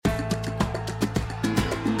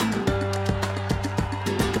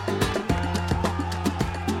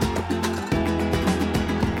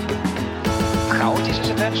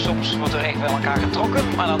En soms wordt er echt wel elkaar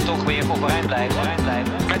getrokken, maar dan toch weer overeind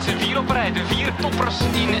blijven. Met z'n vier op rij, de vier toppers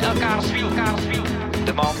in elkaars wiel.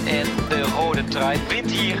 De man in de rode trui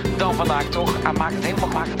wint hier dan vandaag toch en maakt het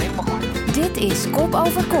helemaal goed. Dit is Kop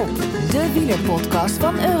Over Kop, de wielerpodcast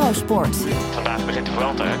van Eurosport. Vandaag begint de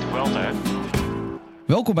Vuelta.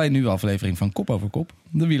 Welkom bij een nieuwe aflevering van Kop Over Kop,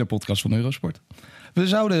 de wielerpodcast van Eurosport. We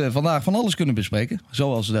zouden vandaag van alles kunnen bespreken.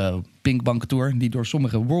 Zoals de Pinkbank Tour, die door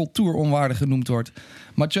sommigen World Tour onwaardig genoemd wordt.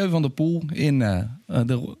 Mathieu van der Poel in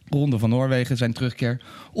de Ronde van Noorwegen, zijn terugkeer.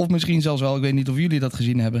 Of misschien zelfs wel, ik weet niet of jullie dat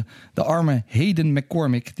gezien hebben, de arme Hayden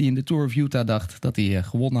McCormick, die in de Tour of Utah dacht dat hij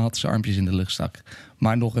gewonnen had, zijn armpjes in de lucht stak.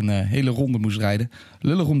 Maar nog een hele ronde moest rijden.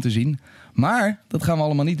 Lullig om te zien. Maar dat gaan we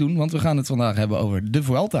allemaal niet doen, want we gaan het vandaag hebben over de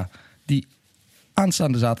Vuelta. Die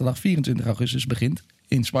aanstaande zaterdag 24 augustus begint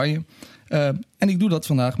in Spanje. En ik doe dat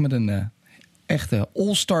vandaag met een echte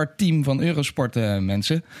all-star team van Eurosport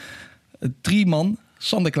mensen. 3 man,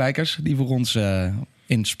 Sander Kleikers, die voor ons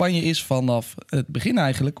in Spanje is vanaf het begin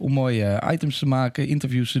eigenlijk. Om mooie items te maken,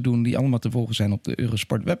 interviews te doen die allemaal te volgen zijn op de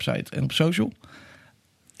Eurosport website en op social.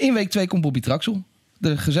 In week 2 komt Bobby Traxel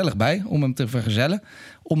er gezellig bij om hem te vergezellen.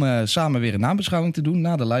 Om samen weer een nabeschouwing te doen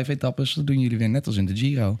na de live-etappes. Dat doen jullie weer net als in de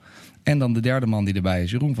Giro. En dan de derde man die erbij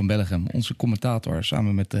is, Jeroen van Bellegem, onze commentator,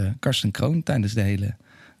 samen met Karsten Kroon tijdens de hele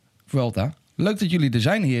Vuelta. Leuk dat jullie er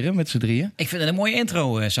zijn, heren, met z'n drieën. Ik vind het een mooie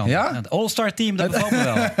intro, Sander. Ja? Het All-Star team, dat bevalt me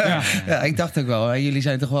wel. Ja, ik dacht ook wel. Hè, jullie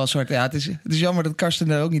zijn toch wel een soort... Ja, het is jammer dat Karsten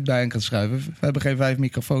er ook niet bij aan kan schuiven. We hebben geen 5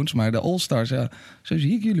 microfoons, maar de All-Stars, ja, zo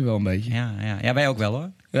zie ik jullie wel een beetje. Ja, wij ook wel hoor.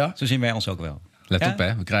 Ja? Zo zien wij ons ook wel. Let op,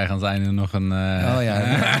 hè. We krijgen aan het einde nog een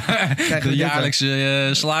de jaarlijkse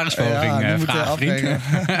salarisverhoging vraag, vriend.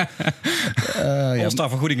 All-Star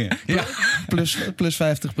vergoedingen. Ja. Plus 50%.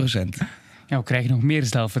 Ja, we krijgen nog meer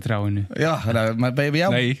zelfvertrouwen nu. Ja, nou, maar ben je bij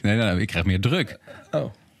jou? Nee, ik krijg meer druk.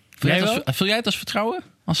 Oh. Vul jij het als vertrouwen?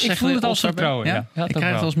 Als ik voel het als vertrouwen, ja. Ik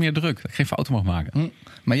krijg het als meer druk. Dat ik geen fouten mag maken.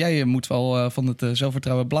 Maar jij moet wel van het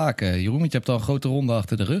zelfvertrouwen blaken, Jeroen. Want je hebt al een grote ronde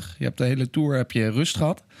achter de rug. Je hebt de hele Tour heb je rust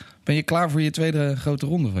gehad. Ben je klaar voor je tweede grote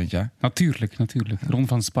ronde van het jaar? Natuurlijk. Ronde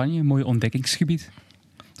van Spanje, een mooi ontdekkingsgebied.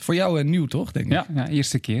 Voor jou nieuw, toch, denk ik? Ja,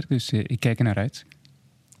 eerste keer. Dus ik kijk er naar uit.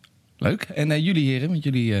 Leuk. En jullie heren, want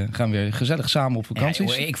jullie gaan weer gezellig samen op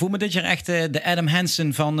vakanties. Ja, ik voel me dit jaar echt de Adam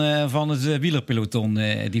Hansen van het wielerpeloton,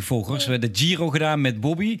 die volgers. We hebben de Giro gedaan met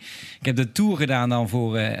Bobby. Ik heb de Tour gedaan dan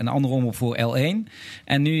voor een andere omroep voor L1.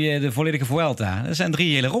 En nu de volledige Vuelta. Dat zijn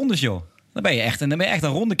 3 hele rondes, joh. Dan ben je echt een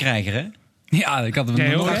rondekrijger, hè? Ja, ik had nog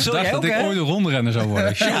nooit gedacht dat ik ooit een rondrenner zou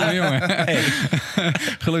worden. Jongen. Hey.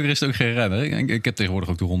 Gelukkig is het ook geen renner. Ik heb tegenwoordig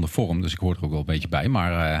ook de ronde vorm, dus ik hoor er ook wel een beetje bij.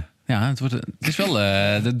 Maar ja, het is wel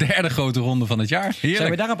de derde grote ronde van het jaar. Heerlijk.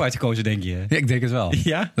 Zijn we daarop uitgekozen, denk je? Ja, ik denk het wel.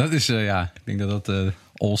 Ja? Dat is, ik denk dat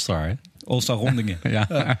All-Star is. All-Star rondingen. Ja.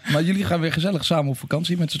 Maar jullie gaan weer gezellig samen op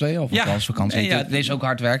vakantie met z'n tweeën? Of vakantie? Ja. Deze ook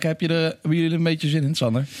hard werken. Hebben jullie er een beetje zin in,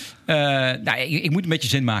 Sander? Ik moet een beetje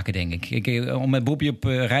zin maken, denk ik. Om met Bobby op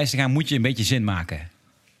reis te gaan, moet je een beetje zin maken.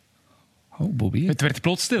 Oh, Bobby. Het werd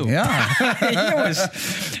plots stil. Ja. Jongens.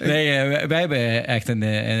 Nee, wij hebben echt een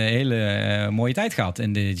hele mooie tijd gehad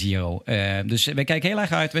in de Giro. Dus wij kijken heel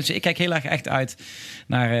erg uit. Ik kijk heel erg echt uit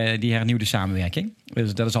naar die hernieuwde samenwerking.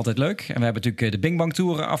 Dus dat is altijd leuk. En we hebben natuurlijk de Pinkbank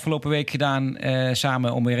Tour afgelopen week gedaan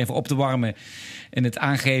samen om weer even op te warmen in het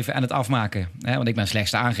aangeven en het afmaken. Want ik ben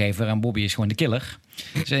slechts de aangever en Bobby is gewoon de killer.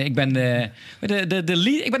 Dus ik ben de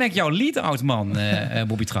lead. Ik ben eigenlijk jouw lead, oud man,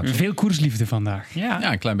 Bobby Traxel. Veel koersliefde vandaag.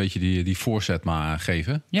 Ja, een klein beetje die voorzet maar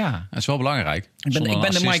geven. Ja. Dat is wel belangrijk. Ik ben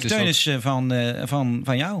de Mike Teunis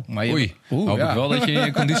van jou. Maar hoop ik wel dat je in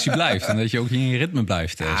je conditie blijft. En dat je ook in je ritme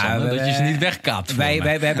blijft. Dat je ze niet wegkaapt.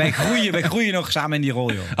 Wij groeien nog samen in die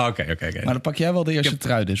rol, joh. Oké. Maar dan pak jij wel de eerste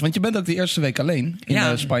trui dus. Want je bent ook de eerste week alleen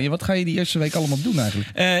in Spanje. Wat ga je die eerste week allemaal doen eigenlijk?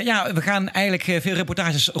 We gaan eigenlijk veel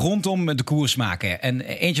reportages rondom de koers maken. En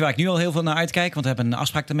eentje waar ik nu al heel veel naar uitkijk, want we hebben een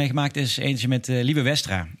afspraak ermee gemaakt, is eentje met Lieve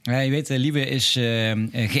Westra. Je weet, Lieve is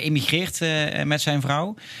geëmigreerd met zijn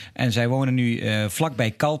vrouw. En zij wonen nu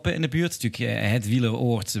vlakbij Calpe in de buurt. Natuurlijk het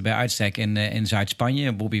wieleroord bij uitstek in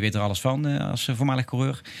Zuid-Spanje. Bobby weet er alles van als voormalig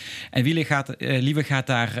coureur. En Lieve gaat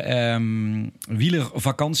daar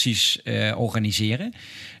wielervakanties organiseren.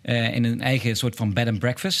 In een eigen soort van bed and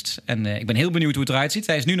breakfast. En ik ben heel benieuwd hoe het eruit ziet.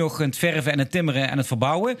 Hij is nu nog aan het verven en het timmeren en het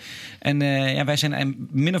verbouwen. En wij zijn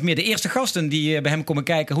min of meer de eerste gasten die bij hem komen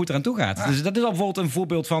kijken hoe het eraan toe gaat. Dus dat is al bijvoorbeeld een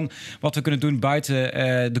voorbeeld van wat we kunnen doen buiten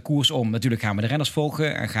de koers om. Natuurlijk gaan we de renners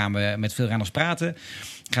volgen en gaan we met veel renners praten. praten.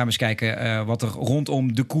 Gaan we eens kijken wat er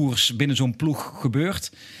rondom de koers binnen zo'n ploeg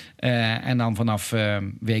gebeurt. En dan vanaf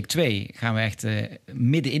week 2 gaan we echt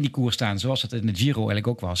midden in die koers staan, zoals het in de Giro eigenlijk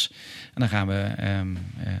ook was. En dan gaan we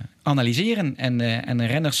analyseren en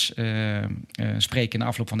renners spreken in de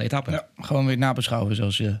afloop van de etappe. Ja, gewoon weer nabeschouwen,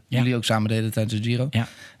 zoals jullie ook samen deden tijdens de Giro. Ja.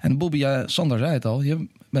 En Bobby, Sander zei het al, je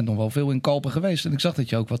bent nog wel veel in Kalpen geweest. En ik zag dat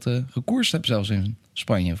je ook wat gekoerst hebt, zelfs in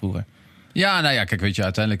Spanje vroeger. Ja, nou ja, kijk, weet je,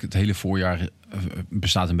 uiteindelijk het hele voorjaar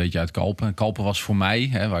bestaat een beetje uit Kalpen. Kalpen was voor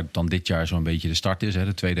mij, waar dan dit jaar zo'n beetje de start is,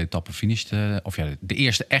 de tweede etappe finished. De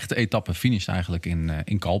eerste echte etappe finished eigenlijk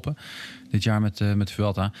in Kalpen. Dit jaar met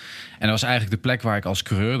Vuelta. En dat was eigenlijk de plek waar ik als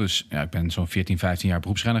coureur, dus ik ben zo'n 14, 15 jaar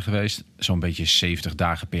beroepsrenner geweest, zo'n beetje 70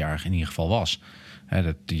 dagen per jaar in ieder geval was.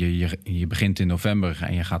 Je begint in november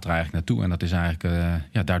en je gaat er eigenlijk naartoe. En dat is eigenlijk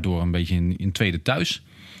daardoor een beetje een tweede thuis.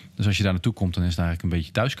 Dus als je daar naartoe komt, dan is het eigenlijk een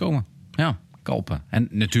beetje thuiskomen. Ja, Kalpen. En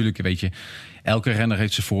natuurlijk, weet je, elke renner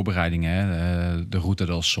heeft zijn voorbereidingen. De Ruta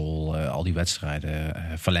del Sol, al die wedstrijden,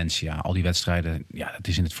 Valencia, al die wedstrijden. Ja, dat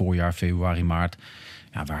is in het voorjaar, februari, maart.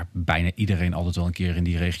 Ja, waar bijna iedereen altijd wel een keer in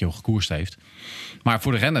die regio gekoerst heeft. Maar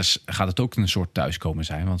voor de renners gaat het ook een soort thuiskomen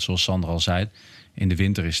zijn. Want zoals Sander al zei, in de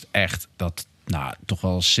winter is het echt dat toch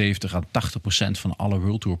wel 70 à 80% van alle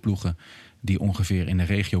World Tour ploegen die ongeveer in de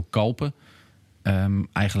regio Kalpen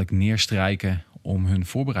eigenlijk neerstrijken om hun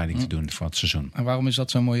voorbereiding te doen voor het seizoen. En waarom is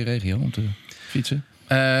dat zo'n mooie regio om te fietsen?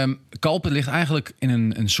 Kalpen ligt eigenlijk in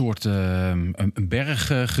een soort een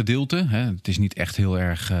berggedeelte. Het is niet echt heel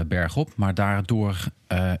erg bergop, maar daardoor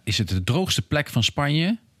is het de droogste plek van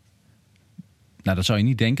Spanje. Nou, dat zou je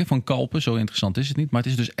niet denken van Kalpen, zo interessant is het niet. Maar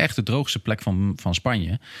het is dus echt de droogste plek van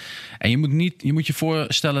Spanje. En je moet je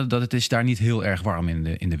voorstellen dat het is daar niet heel erg warm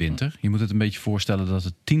in de winter. Je moet het een beetje voorstellen dat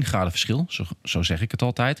het 10 graden verschil, zo zeg ik het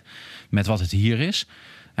altijd, met wat het hier is.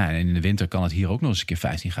 En in de winter kan het hier ook nog eens een keer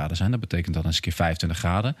 15 graden zijn. Dat betekent dan eens een keer 25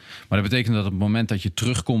 graden. Maar dat betekent dat op het moment dat je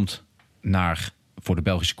terugkomt voor de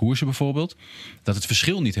Belgische koersen bijvoorbeeld, dat het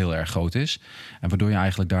verschil niet heel erg groot is. En waardoor je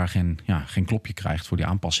eigenlijk daar geen klopje krijgt voor die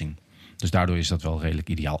aanpassing. Dus daardoor is dat wel redelijk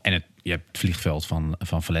ideaal. En je hebt het vliegveld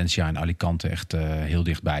van Valencia en Alicante echt heel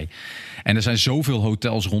dichtbij. En er zijn zoveel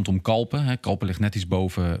hotels rondom Kalpen. Kalpen ligt net iets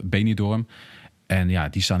boven Benidorm. En ja,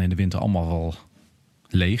 die staan in de winter allemaal wel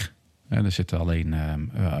leeg. Er zitten alleen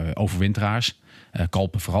overwinteraars.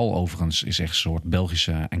 Kalpen vooral overigens is echt een soort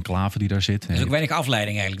Belgische enclave die daar zit. Er is ook weinig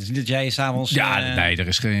afleiding eigenlijk. Dus niet dat jij s'avonds... nee, er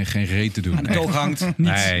is geen reet te doen. Aan de toog hangt.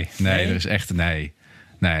 Nee, er is echt... Nee.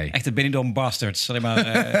 Echte Benidorm bastards. Zeg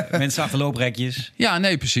maar, mensen achter looprekjes. Ja,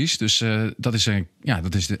 nee, precies. Dus dat is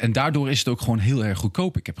en daardoor is het ook gewoon heel erg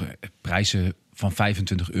goedkoop. Ik heb prijzen van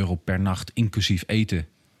 €25 per nacht, inclusief eten.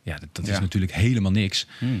 Ja, dat is natuurlijk helemaal niks.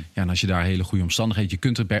 Ja, en als je daar hele goede omstandigheden... Je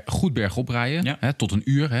kunt er goed bergop rijden. Ja. Tot een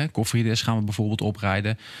uur. Cofrades gaan we bijvoorbeeld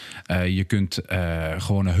oprijden. Je kunt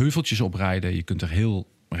gewoon heuveltjes oprijden. Je kunt er heel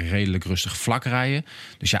redelijk rustig vlak rijden.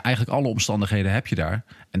 Dus ja, eigenlijk alle omstandigheden heb je daar.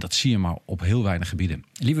 En dat zie je maar op heel weinig gebieden.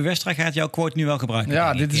 Lieve Westra gaat jouw quote nu wel gebruiken.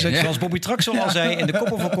 Ja, dit is zoals Bobby Traxel al zei in de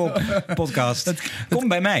Kop over Kop podcast. Kom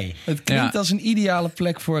bij mij. Het klinkt als een ideale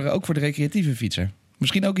plek ook voor de recreatieve fietser.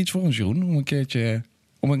 Misschien ook iets voor ons, Jeroen, om een keertje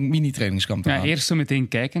om een mini-trainingskamp te gaan. Eerst zo meteen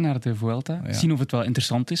kijken naar de Vuelta. Ja. Zien of het wel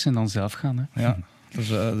interessant is en dan zelf gaan. Hè? Ja. Dat is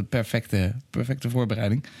de perfecte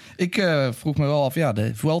voorbereiding. Ik vroeg me wel af,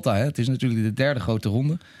 de Vuelta, het is natuurlijk de derde grote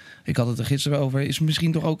ronde. Ik had het er gisteren over. Is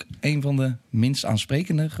misschien toch ook een van de minst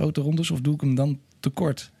aansprekende grote rondes? Of doe ik hem dan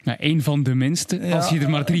tekort? Een van de minste, als je er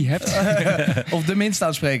maar 3 hebt. Of de minst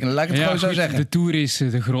aansprekende, laat ik het gewoon zo zeggen. De Tour is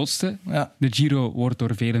de grootste. Ja. De Giro wordt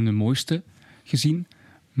door velen de mooiste gezien.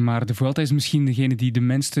 Maar de Vuelta is misschien degene die de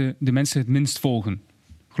mensen het minst volgen.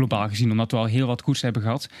 Globaal gezien, omdat we al heel wat koers hebben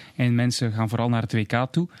gehad. En mensen gaan vooral naar het WK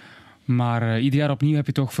toe. Maar ieder jaar opnieuw heb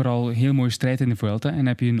je toch vooral heel mooie strijd in de Vuelta. En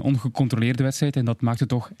heb je een ongecontroleerde wedstrijd. En dat maakt het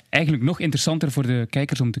toch eigenlijk nog interessanter voor de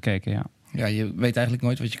kijkers om te kijken. Ja, ja, je weet eigenlijk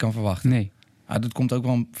nooit wat je kan verwachten. Nee. Dat komt ook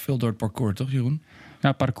wel veel door het parcours, toch Jeroen? Ja,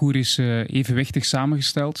 het parcours is evenwichtig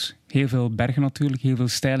samengesteld. Heel veel bergen natuurlijk, heel veel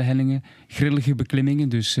steile hellingen, grillige beklimmingen.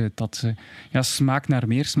 Dus dat smaakt naar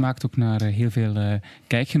meer, smaakt ook naar heel veel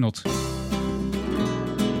kijkgenot.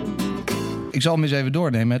 Ik zal hem eens even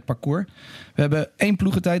doornemen, het parcours. We hebben 1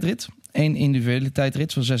 ploegentijdrit, 1 individuele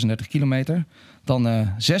tijdrit van 36 kilometer.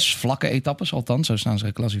 Dan 6 vlakke etappes, althans, zo staan ze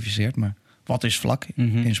geclassificeerd. Maar wat is vlak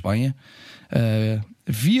in Spanje?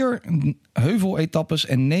 4 heuveletappes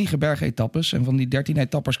en 9 bergetappes. En van die 13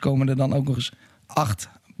 etappes komen er dan ook nog eens 8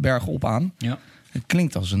 bergen op aan. Ja. Het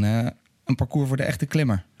klinkt als een parcours voor de echte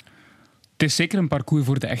klimmer. Het is zeker een parcours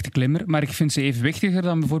voor de echte klimmer, maar ik vind ze evenwichtiger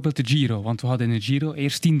dan bijvoorbeeld de Giro. Want we hadden in de Giro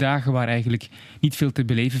eerst 10 dagen waar eigenlijk niet veel te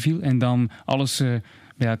beleven viel. En dan alles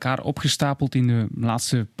bij elkaar opgestapeld in de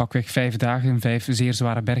laatste pakweg 5 dagen. 5 zeer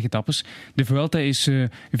zware bergetappes. De Vuelta is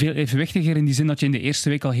veel evenwichtiger in die zin dat je in de eerste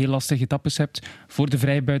week al heel lastige etappes hebt. Voor de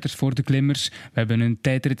vrijbuiters, voor de klimmers. We hebben een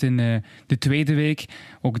tijdrit in de tweede week.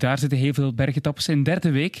 Ook daar zitten heel veel bergetappes. In de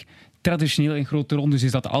derde week, traditioneel in grote rondes,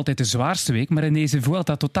 is dat altijd de zwaarste week. Maar in deze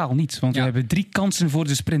Vuelta totaal niet. Want we hebben 3 kansen voor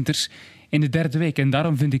de sprinters in de derde week. En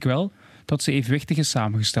daarom vind ik wel dat ze evenwichtig is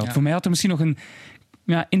samengesteld. Voor mij had er misschien nog een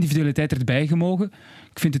individuele tijdrit bij gemogen.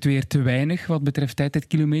 Ik vind het weer te weinig wat betreft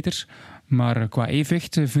tijdritkilometers. Maar qua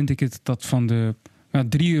evenwicht vind ik het dat van de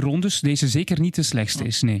 3 rondes deze zeker niet de slechtste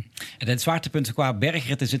is, nee. En het zwaartepunt qua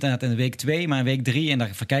bergritten zit inderdaad in week 2, maar in week 3, en daar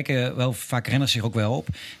verkijken wel vaak renners zich ook wel op,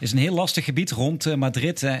 is een heel lastig gebied rond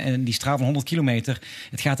Madrid en die straal van 100 kilometer.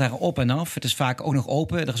 Het gaat daar op en af. Het is vaak ook nog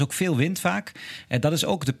open. Er is ook veel wind vaak. Dat is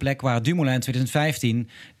ook de plek waar Dumoulin in 2015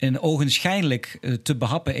 een ogenschijnlijk te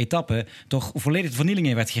behappen etappe toch volledig de vernieling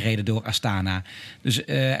in werd gereden door Astana. Dus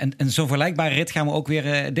en zo'n vergelijkbare rit gaan we ook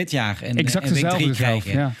weer dit jaar in week 3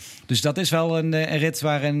 krijgen. Ja. Dus dat is wel een rit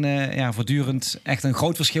waarin voortdurend echt een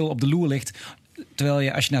groot verschil op de loer ligt. Terwijl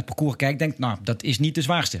je, als je naar het parcours kijkt, denkt, nou, dat is niet de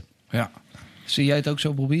zwaarste. Ja. Zie jij het ook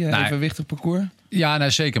zo, Bobby? Een evenwichtig parcours? Ja,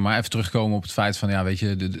 nou, zeker. Maar even terugkomen op het feit van, weet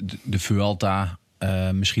je, de Vuelta,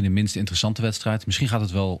 misschien de minst interessante wedstrijd. Misschien gaat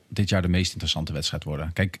het wel dit jaar de meest interessante wedstrijd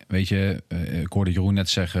worden. Kijk, weet je, ik hoorde Jeroen net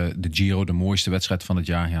zeggen, de Giro, de mooiste wedstrijd van het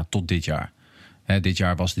jaar, ja, tot dit jaar. Dit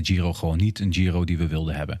jaar was de Giro gewoon niet een Giro die we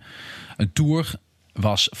wilden hebben. Een Tour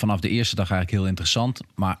was vanaf de eerste dag eigenlijk heel interessant.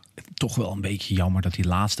 Maar toch wel een beetje jammer dat die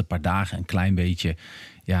laatste paar dagen een klein beetje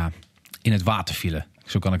in het water vielen.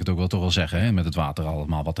 Zo kan ik het ook wel toch wel zeggen, met het water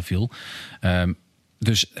allemaal wat er viel.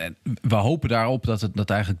 Dus we hopen daarop dat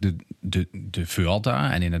eigenlijk de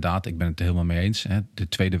Vuelta, en inderdaad, ik ben het er helemaal mee eens, de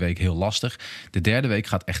tweede week heel lastig. De derde week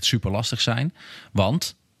gaat echt super lastig zijn.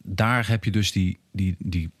 Want daar heb je dus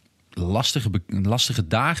die lastige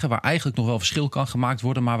dagen waar eigenlijk nog wel verschil kan gemaakt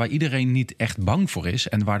worden, maar waar iedereen niet echt bang voor is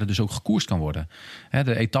en waar er dus ook gekoerst kan worden.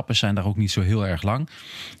 De etappes zijn daar ook niet zo heel erg lang.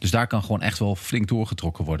 Dus daar kan gewoon echt wel flink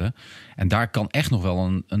doorgetrokken worden. En daar kan echt nog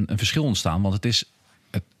wel een verschil ontstaan, want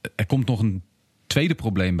er komt nog een tweede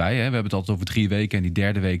probleem bij. We hebben het altijd over 3 weken en die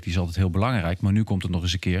derde week die is altijd heel belangrijk. Maar nu komt het nog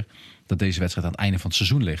eens een keer dat deze wedstrijd aan het einde van het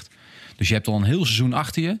seizoen ligt. Dus je hebt al een heel seizoen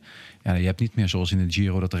achter je. Ja, je hebt niet meer zoals in de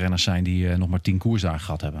Giro dat er renners zijn die nog maar 10 koersdagen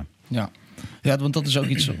gehad hebben. Ja, want dat is ook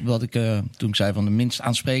iets wat ik toen ik zei van de minst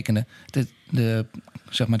aansprekende. De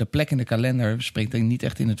plek in de kalender spreekt niet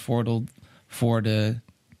echt in het voordeel voor de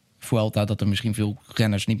Vuelta dat er misschien veel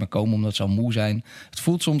renners niet meer komen omdat ze al moe zijn. Het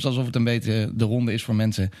voelt soms alsof het een beetje de ronde is voor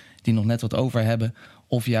mensen die nog net wat over hebben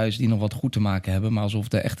of juist die nog wat goed te maken hebben. Maar alsof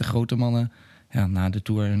de echte grote mannen na de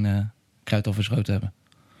Tour een kruid al verschoten hebben.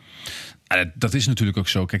 Dat is natuurlijk ook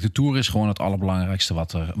zo. Kijk, de Tour is gewoon het allerbelangrijkste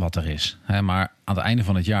wat er is. Maar aan het einde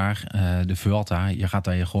van het jaar, de Vuelta, je gaat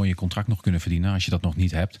daar gewoon je contract nog kunnen verdienen als je dat nog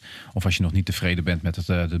niet hebt. Of als je nog niet tevreden bent met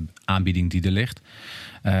de aanbieding die er ligt.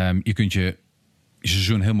 Je kunt je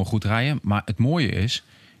seizoen helemaal goed rijden. Maar het mooie is,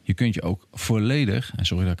 je kunt je ook volledig, en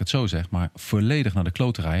sorry dat ik het zo zeg, maar volledig naar de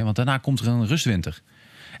klote rijden. Want daarna komt er een rustwinter.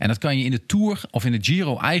 En dat kan je in de Tour of in de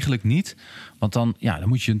Giro eigenlijk niet. Want dan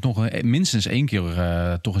moet je het nog minstens 1 keer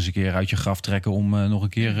toch eens een keer uit je graf trekken om nog een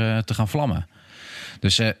keer te gaan vlammen.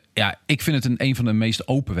 Dus ik vind het een van de meest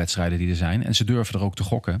open wedstrijden die er zijn. En ze durven er ook te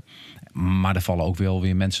gokken. Maar er vallen ook wel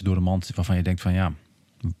weer mensen door de mand waarvan je denkt van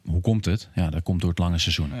hoe komt het? Ja, dat komt door het lange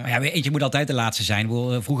seizoen. Eentje moet altijd de laatste zijn.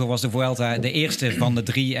 Vroeger was de Vuelta de eerste van de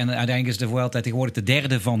 3 en uiteindelijk is de Vuelta tegenwoordig de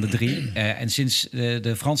derde van de 3. En sinds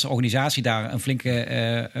de Franse organisatie daar een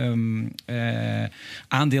flinke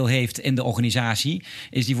aandeel heeft in de organisatie,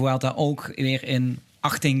 is die Vuelta ook weer in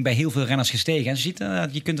achting bij heel veel renners gestegen. En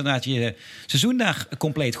je kunt inderdaad je seizoen daar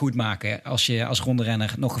compleet goed maken als je als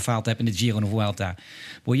ronderenner nog gefaald hebt in de Giro en de Vuelta.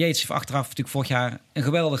 Yates heeft achteraf natuurlijk vorig jaar een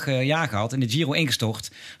geweldig jaar gehad. In de Giro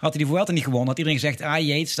ingestort. Had hij die Vuelta niet gewonnen, had iedereen gezegd,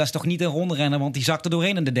 Yates, dat is toch niet een ronderenner, want die zakte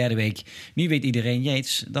doorheen in de derde week. Nu weet iedereen,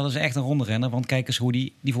 Yates, dat is echt een ronderenner, want kijk eens hoe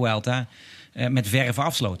die Vuelta met verve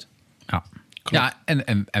afsloot. Ja. Klopt. Ja,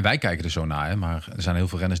 en wij kijken er zo naar. Maar er zijn heel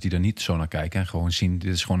veel renners die er niet zo naar kijken. En gewoon zien,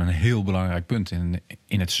 dit is gewoon een heel belangrijk punt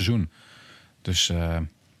in het seizoen. Dus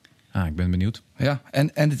ik ben benieuwd. Ja,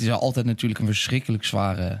 en het is altijd natuurlijk een verschrikkelijk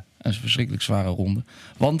zware ronde.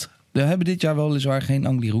 Want we hebben dit jaar weliswaar geen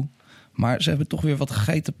Angliru. Maar ze hebben toch weer wat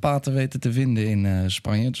geitenpaten weten te vinden in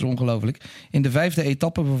Spanje. Het is ongelooflijk. In de 5e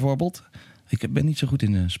etappe bijvoorbeeld. Ik ben niet zo goed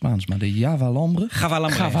in het Spaans, maar de Javalambre.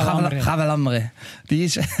 Die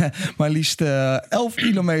is maar liefst 11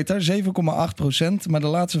 kilometer, 7,8%. Maar de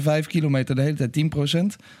laatste 5 kilometer de hele tijd 10%. Dan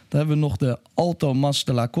hebben we nog de Alto Mas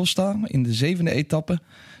de la Costa in de 7e etappe.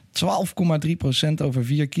 12,3% over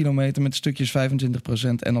 4 kilometer met stukjes 25%.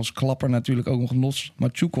 En als klapper natuurlijk ook nog Los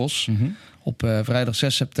Machucos op vrijdag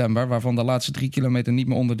 6 september... waarvan de laatste 3 kilometer niet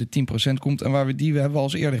meer onder de 10% komt. En die hebben we al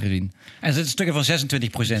eens eerder gezien. En er zitten stukken van 26%.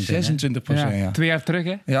 26%, ja. 2 jaar terug,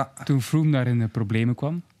 hè? Ja. Toen Froome daar in de problemen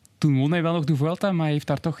kwam. Toen won hij wel nog de Vuelta, maar hij heeft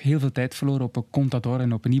daar toch heel veel tijd verloren op een Contador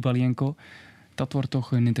en op een Nibalienko. Dat wordt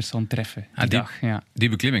toch een interessant treffen die dag. Ja. Die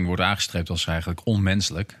beklimming wordt aangestreept als eigenlijk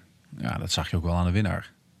onmenselijk. Ja, dat zag je ook wel aan de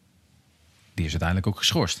winnaar. Die is uiteindelijk ook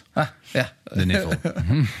geschorst. Ja. De Niffel.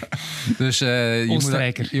 Dus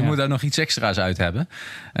je moet daar nog iets extra's uit hebben.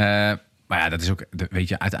 Maar ja, dat is ook, weet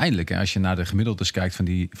je, uiteindelijk, hè, als je naar de gemiddeldes kijkt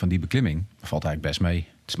van die beklimming, valt eigenlijk best mee.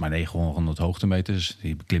 Het is maar 900 hoogtemeters.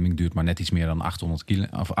 Die beklimming duurt maar net iets meer dan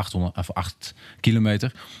 8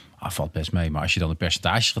 kilometer. Valt best mee. Maar als je dan de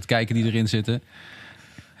percentages gaat kijken die erin zitten.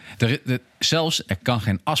 Er kan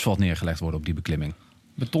geen asfalt neergelegd worden op die beklimming.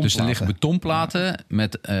 Dus er liggen betonplaten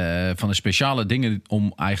met van de speciale dingen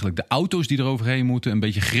om eigenlijk de auto's die er overheen moeten een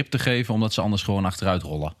beetje grip te geven, omdat ze anders gewoon achteruit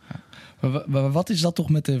rollen. Maar wat is dat toch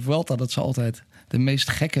met de Vuelta? Dat ze altijd de meest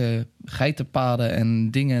gekke geitenpaden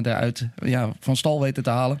en dingen eruit van stal weten te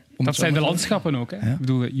halen. Dat zijn de landschappen ook. Hè? Ja? Ik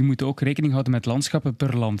bedoel, je moet ook rekening houden met landschappen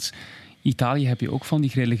per land. Italië heb je ook van die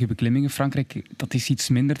geleidelijke beklimmingen. Frankrijk, dat is iets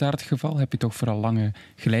minder daar het geval. Heb je toch vooral lange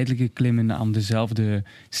geleidelijke klimmen aan dezelfde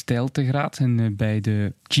stijltegraad. En bij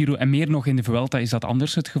de Giro en meer nog in de Vuelta is dat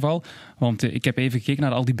anders het geval. Want ik heb even gekeken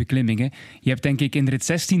naar al die beklimmingen. Je hebt denk ik in de rit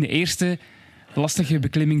 16 de eerste lastige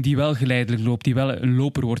beklimming die wel geleidelijk loopt, die wel een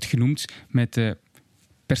loper wordt genoemd, met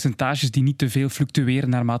percentages die niet te veel fluctueren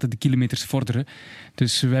naarmate de kilometers vorderen.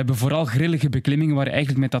 Dus we hebben vooral grillige beklimmingen waar je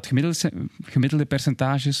eigenlijk met dat gemiddelde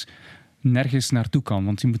percentages nergens naartoe kan.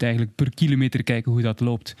 Want je moet eigenlijk per kilometer kijken hoe dat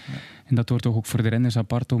loopt. Ja. En dat wordt toch ook voor de renners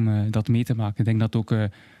apart om dat mee te maken. Ik denk dat ook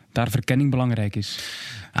daar verkenning belangrijk is.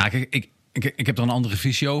 Kijk, ik heb er een andere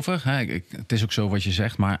visie over. Het is ook zo wat je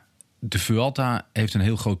zegt, maar de Vuelta heeft een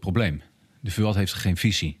heel groot probleem. De Vuelta heeft geen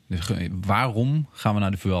visie. Waarom gaan we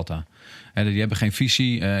naar de Vuelta? Die hebben geen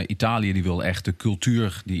visie. Italië die wil echt de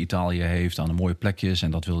cultuur die Italië heeft aan de mooie plekjes.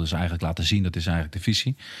 En dat wilden ze eigenlijk laten zien. Dat is eigenlijk de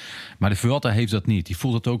visie. Maar de Vuelta heeft dat niet. Die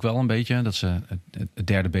voelt het ook wel een beetje. Dat ze het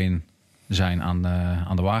derde been zijn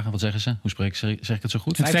aan de wagen. Wat zeggen ze? Hoe zeg ik het zo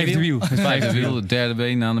goed? Het vijfde wiel. Het vijfde wiel. Het derde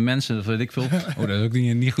been aan de mensen. Dat weet ik veel. Dat is ook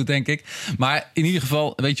niet goed, denk ik. Maar in ieder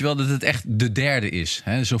geval weet je wel dat het echt de derde is.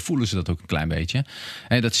 Zo voelen ze dat ook een klein beetje.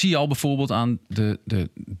 En dat zie je al bijvoorbeeld aan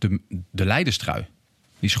de leiderstrui.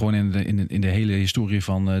 Die is gewoon in de hele historie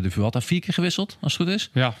van de Vuelta 4 keer gewisseld, als het goed is.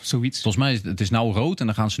 Ja, zoiets. Volgens mij het is nou rood en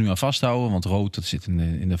daar gaan ze nu aan vasthouden. Want rood, dat zit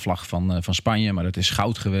in de vlag van Spanje. Maar dat is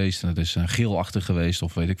goud geweest en dat is geelachtig geweest.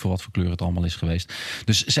 Of weet ik veel wat voor kleur het allemaal is geweest.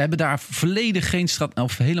 Dus ze hebben daar volledig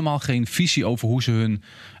helemaal geen visie over hoe ze hun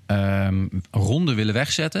ronde willen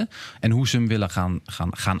wegzetten. En hoe ze hem willen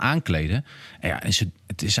gaan aankleden. En ja,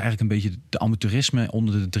 het is eigenlijk een beetje de amateurisme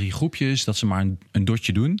onder de 3 groepjes. Dat ze maar een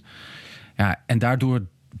dotje doen. Ja, en daardoor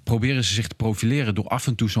proberen ze zich te profileren door af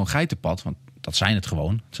en toe zo'n geitenpad. Want dat zijn het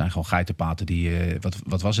gewoon. Het zijn gewoon geitenpaden die...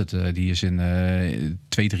 wat was het? Die is in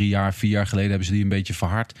 2, 3 jaar, 4 jaar geleden hebben ze die een beetje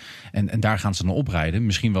verhard. En daar gaan ze dan oprijden.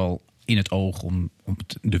 Misschien wel in het oog om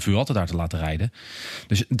de Vuelta daar te laten rijden.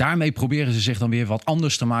 Dus daarmee proberen ze zich dan weer wat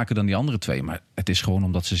anders te maken dan die andere 2. Maar het is gewoon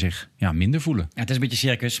omdat ze zich minder voelen. Ja, het is een beetje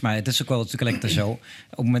circus, maar het is ook wel natuurlijk zo. Op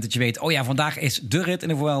het moment dat je weet, vandaag is de rit in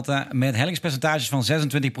de Vuelta met hellingspercentages van 26%.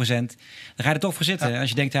 Dan ga je er toch voor zitten. Ja. Als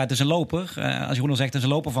je denkt, het is een loper. Als Jeroen al zegt, het is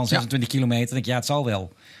een loper van 26 kilometer. Dan denk je, het zal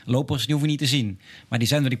wel. Lopers, die hoeven niet te zien. Maar die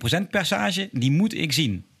 26% percentage, die moet ik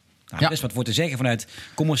zien. Er is wat voor te zeggen vanuit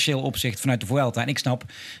commercieel opzicht, vanuit de Vuelta. En ik snap,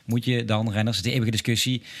 moet je dan renners, de eeuwige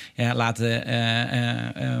discussie,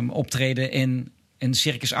 laten optreden in een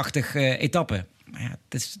circusachtig etappe. Maar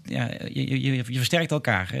het is, je versterkt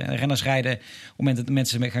elkaar. Renners rijden op het moment dat de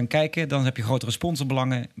mensen gaan kijken, dan heb je grotere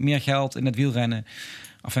sponsorbelangen, meer geld in het wielrennen.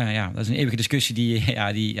 Dat is een eeuwige discussie,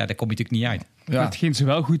 daar kom je natuurlijk niet uit. Ja. Hetgeen ze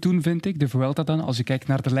wel goed doen, vind ik, de Vuelta dan, als je kijkt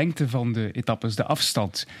naar de lengte van de etappes, de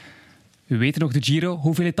afstand. We weten nog de Giro.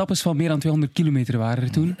 Hoeveel etappes van meer dan 200 kilometer waren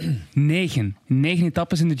er toen? 9. 9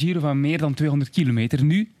 etappes in de Giro van meer dan 200 kilometer.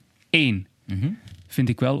 Nu 1. Vind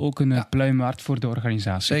ik wel ook een pluim waard voor de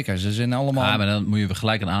organisatie. Zeker, ze zijn allemaal... maar dan moet je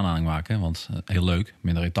gelijk een aanhaling maken. Want heel leuk,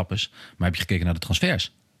 minder etappes. Maar heb je gekeken naar de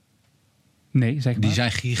transfers? Nee, zeg maar. Die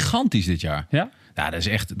zijn gigantisch dit jaar. Ja? Ja,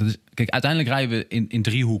 kijk, uiteindelijk rijden we in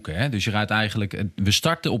 3 hoeken. Hè? Dus je rijdt eigenlijk... We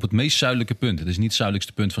starten op het meest zuidelijke punt. Het is niet het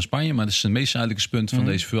zuidelijkste punt van Spanje, maar het is het meest zuidelijkste punt van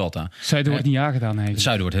deze Vuelta. Zuiden wordt niet aangedaan eigenlijk. Het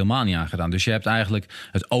zuiden wordt helemaal niet aangedaan. Dus je hebt eigenlijk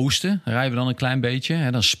het oosten, rijden we dan een klein beetje.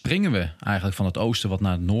 Hè? Dan springen we eigenlijk van het oosten wat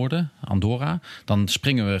naar het noorden, Andorra. Dan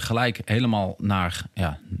springen we gelijk helemaal naar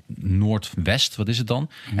noordwest, wat is het dan?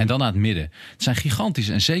 En dan naar het midden. Het zijn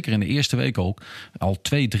gigantische, en zeker in de eerste week ook, al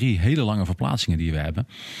 2-3 hele lange verplaatsingen die we hebben.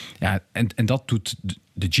 Ja, en dat doet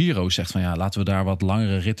de Giro, zegt van laten we daar wat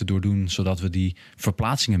langere ritten door doen, zodat we die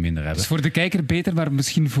verplaatsingen minder hebben. Dus voor de kijker beter, maar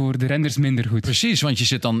misschien voor de renners minder goed. Precies, want je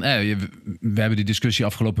zit dan... we hebben die discussie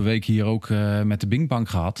afgelopen week hier ook met de Binkbank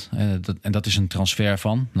gehad. En dat is een transfer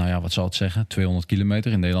van, wat zal het zeggen, 200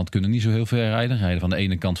 kilometer. In Nederland kunnen niet zo heel ver rijden van de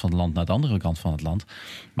ene kant van het land naar de andere kant van het land.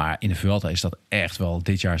 Maar in de Vuelta is dat echt wel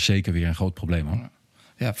dit jaar zeker weer een groot probleem, hoor.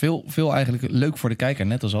 Ja, veel eigenlijk leuk voor de kijker.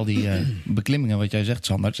 Net als al die beklimmingen, wat jij zegt,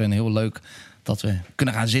 Sander. Het zijn heel leuk dat we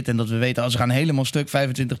kunnen gaan zitten en dat we weten, als we gaan helemaal stuk,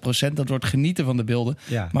 25%, dat wordt genieten van de beelden.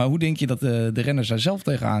 Ja. Maar hoe denk je dat de renners daar zelf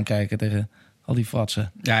tegenaan kijken, tegen al die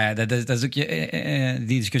fratsen? Ja, dat is ook die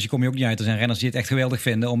discussie kom je ook niet uit. Er zijn renners die het echt geweldig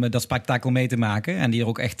vinden om dat spektakel mee te maken. En die er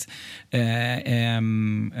ook echt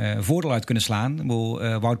voordeel uit kunnen slaan.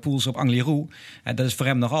 Wout Poels op Angliru. Dat is voor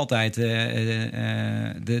hem nog altijd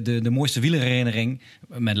de mooiste wielerherinnering,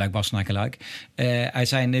 met Luik-Bastenaken-Luik, uit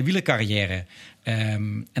zijn wielercarrière.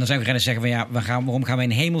 En dan zijn we renners zeggen van waarom gaan we in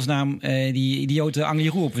hemelsnaam die idiote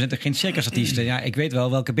Angliru op? We zijn toch geen circusartiesten? Ja, ik weet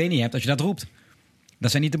wel welke benen je hebt als je dat roept.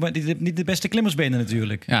 Dat zijn niet de beste klimmersbenen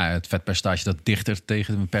natuurlijk. Ja, het vetpercentage dat dichter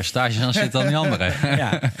tegen een percentage aan zit dan die andere.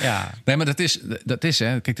 Ja. Nee, maar dat is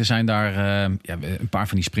hè. Kijk, er zijn daar een paar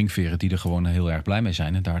van die springveren die er gewoon heel erg blij mee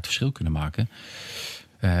zijn en daar het verschil kunnen maken.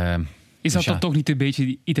 Is dat dan toch niet een beetje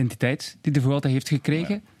die identiteit die de Vuelta heeft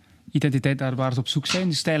gekregen? Ja. Identiteit daar waar ze op zoek zijn,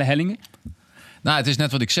 die steile hellingen? Nou, het is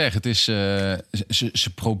net wat ik zeg. Het is,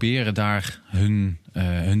 ze proberen daar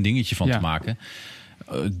hun dingetje van te maken.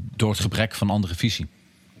 Door het gebrek van andere visie.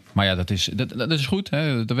 Maar ja, dat is goed.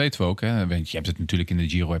 Hè? Dat weten we ook. Hè? Je hebt het natuurlijk in de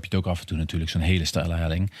Giro, heb je het ook af en toe natuurlijk zo'n hele steile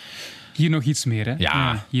helling. Hier nog iets meer, hè?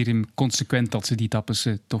 Ja. Hier consequent dat ze die etappes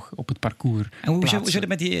toch op het parcours En hoe zit het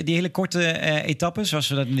met die hele korte etappes, zoals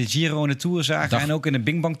we dat in de Giro en de Tour zagen en ook in de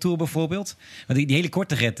Binkbank Tour bijvoorbeeld? Want die hele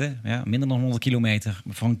korte ritten, minder dan 100 kilometer,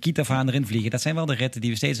 van Kiet af aan erin vliegen, dat zijn wel de ritten die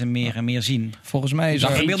we steeds meer en meer zien. Volgens mij is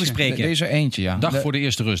er eentje, ja. Dag voor de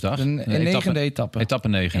eerste rustdag. De 9e etappe. Etappe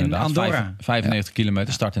 9 in inderdaad. Andorra. 95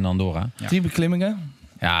 kilometer, start in Andorra. Ja. 10 beklimmingen.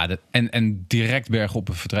 Ja, en direct bergop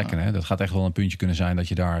vertrekken. Hè? Dat gaat echt wel een puntje kunnen zijn dat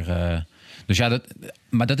je daar... Dus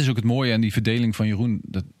maar dat is ook het mooie. En die verdeling van Jeroen,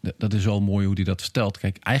 dat is wel mooi hoe hij dat vertelt.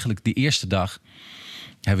 Kijk, eigenlijk die eerste dag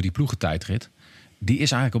hebben we die ploegentijdrit. Die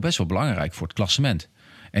is eigenlijk al best wel belangrijk voor het klassement.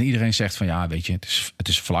 En iedereen zegt van weet je, het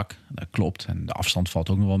is vlak. Dat klopt. En de afstand valt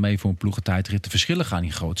ook nog wel mee voor een ploegentijdrit. De verschillen gaan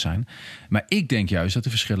niet groot zijn. Maar ik denk juist dat de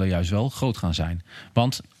verschillen juist wel groot gaan zijn.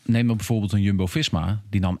 Want neem dan bijvoorbeeld een Jumbo-Visma.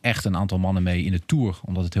 Die nam echt een aantal mannen mee in de Tour.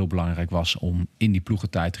 Omdat het heel belangrijk was om in die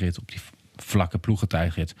ploegentijdrit, op die vlakke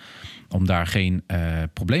ploegentijdrit, om daar geen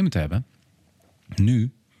problemen te hebben.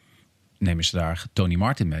 Nu nemen ze daar Tony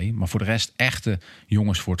Martin mee. Maar voor de rest echte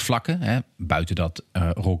jongens voor het vlakke. Hè. Buiten dat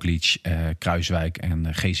Roglic, Kruiswijk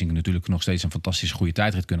en Geesink natuurlijk nog steeds een fantastische goede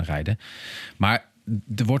tijdrit kunnen rijden. Maar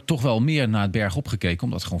er wordt toch wel meer naar het bergop gekeken,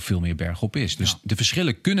 omdat het gewoon veel meer bergop is. Dus de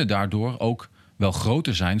verschillen kunnen daardoor ook wel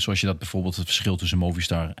groter zijn, zoals je dat bijvoorbeeld het verschil tussen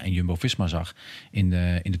Movistar en Jumbo-Visma zag in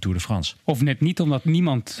de Tour de France. Of net niet, omdat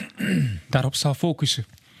niemand daarop zal focussen.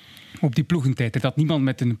 Op die ploegentijd. Dat niemand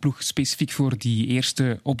met een ploeg specifiek voor die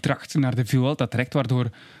eerste opdracht naar de Vuelta trekt, waardoor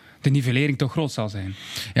de nivellering toch groot zal zijn.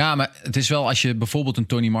 Ja, maar het is wel, als je bijvoorbeeld een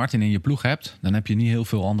Tony Martin in je ploeg hebt, dan heb je niet heel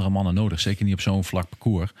veel andere mannen nodig. Zeker niet op zo'n vlak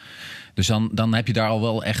parcours. Dus dan heb je daar al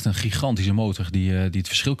wel echt een gigantische motor die het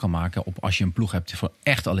verschil kan maken op als je een ploeg hebt voor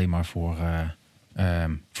echt alleen maar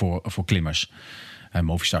voor klimmers.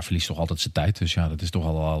 Movistar verliest toch altijd zijn tijd. Dus dat is toch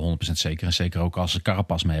al 100% zeker. En zeker ook als ze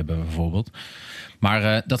Carapaz mee hebben bijvoorbeeld.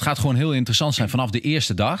 Maar dat gaat gewoon heel interessant zijn. Vanaf de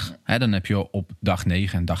eerste dag, dan heb je op dag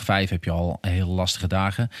 9 en dag 5 heb je al heel lastige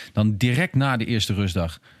dagen. Dan direct na de eerste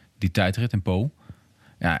rustdag die tijdrit in Po.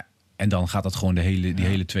 Ja, en dan gaat dat gewoon die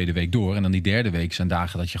hele tweede week door. En dan die derde week zijn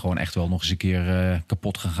dagen dat je gewoon echt wel nog eens een keer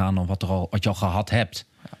kapot gaat gaan dan wat je al gehad hebt.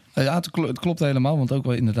 Ja, het klopt helemaal. Want ook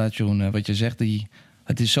wel inderdaad, Jeroen, wat je zegt,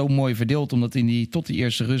 het is zo mooi verdeeld, omdat tot die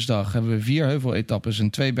eerste rustdag hebben we 4 heuveletappes en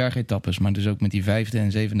 2 bergetappes. Maar dus ook met die 5e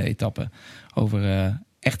en 7e etappe over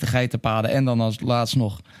echte geitenpaden. En dan als laatst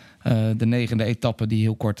nog de 9e etappe, die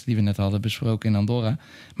heel kort, die we net hadden besproken in Andorra.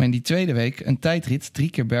 Maar in die tweede week een tijdrit, 3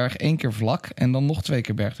 keer berg, 1 keer vlak en dan nog 2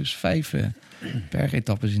 keer berg. Dus 5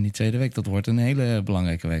 bergetappes in die tweede week. Dat wordt een hele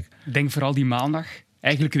belangrijke week. Denk vooral die maandag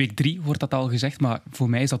Eigenlijk week 3 wordt dat al gezegd, maar voor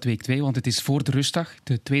mij is dat week 2, want het is voor de rustdag.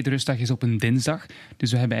 De tweede rustdag is op een dinsdag.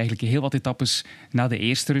 Dus we hebben eigenlijk heel wat etappes na de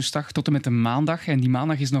eerste rustdag tot en met de maandag. En die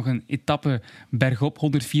maandag is nog een etappe bergop,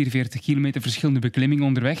 144 kilometer, verschillende beklimmingen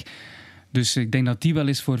onderweg. Dus ik denk dat die wel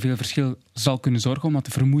eens voor veel verschil zal kunnen zorgen, omdat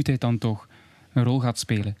de vermoeidheid dan toch een rol gaat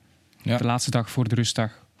spelen. Ja. De laatste dag voor de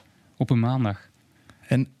rustdag op een maandag.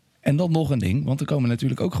 En dan nog een ding, want er komen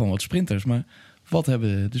natuurlijk ook gewoon wat sprinters. Maar wat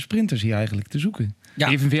hebben de sprinters hier eigenlijk te zoeken? Ja.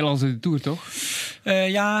 Evenveel als de Tour, toch?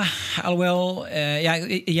 Alhoewel,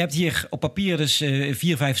 je hebt hier op papier dus 4-5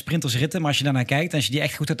 sprintersritten. Maar als je daarnaar kijkt en als je die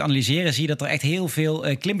echt goed gaat analyseren, zie je dat er echt heel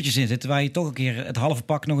veel klimmetjes in zitten. Waar je toch een keer het halve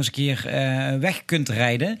pak nog eens een keer weg kunt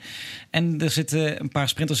rijden. En er zitten een paar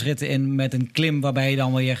sprintersritten in met een klim waarbij je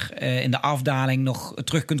dan weer in de afdaling nog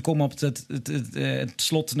terug kunt komen op het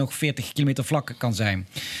slot nog 40 kilometer vlak kan zijn.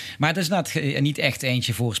 Maar het is inderdaad niet echt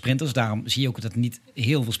eentje voor sprinters. Daarom zie je ook dat er niet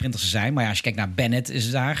heel veel sprinters zijn. Maar ja, als je kijkt naar Bennett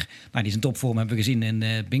is daar. Nou, die is in topvorm, hebben we gezien in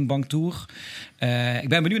de Bing Bang Tour. Ik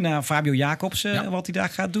ben benieuwd naar Fabio Jacobsen, wat hij daar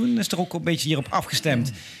gaat doen. Is er ook een beetje hierop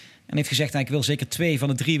afgestemd. En heeft gezegd, ik wil zeker 2 van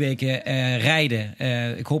de 3 weken rijden.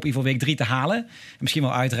 Ik hoop in ieder geval week 3 te halen. En misschien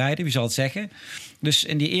wel uitrijden, wie zal het zeggen. Dus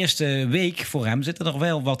in die eerste week voor hem zitten er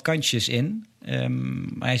wel wat kantjes in.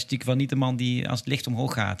 Maar hij is natuurlijk wel niet de man die als het licht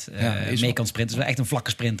omhoog gaat mee kan sprinten. Het is wel echt een vlakke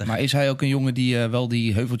sprinter. Maar is hij ook een jongen die wel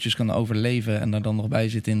die heuveltjes kan overleven en daar dan nog bij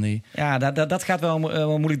zit in die... Ja, dat gaat wel een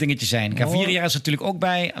moeilijk dingetje zijn. Gaviria is er natuurlijk ook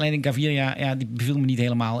bij. Alleen Gaviria, die beviel me niet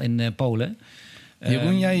helemaal in Polen.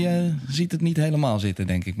 Jeroen, jij ziet het niet helemaal zitten,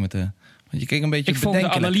 denk ik. Want je keek een beetje ik volg de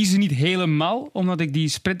analyse niet helemaal, omdat ik die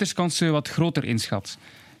sprinterskansen wat groter inschat.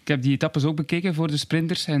 Ik heb die etappes ook bekeken voor de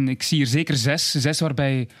sprinters en ik zie er zeker 6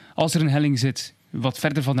 waarbij, als er een helling zit, wat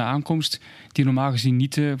verder van de aankomst, die normaal gezien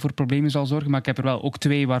niet voor problemen zal zorgen. Maar ik heb er wel ook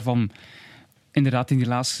 2 waarvan inderdaad in die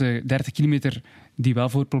laatste 30 kilometer die wel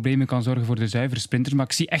voor problemen kan zorgen voor de zuivere sprinters. Maar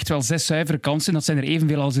ik zie echt wel 6 zuivere kansen. Dat zijn er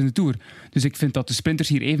evenveel als in de Tour. Dus ik vind dat de sprinters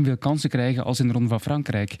hier evenveel kansen krijgen als in de Ronde van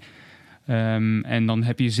Frankrijk. En dan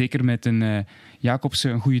heb je zeker met een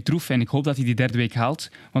Jacobsen een goede troef. En ik hoop dat hij die derde week haalt.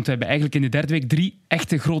 Want we hebben eigenlijk in de derde week 3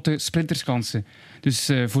 echte grote sprinterskansen. Dus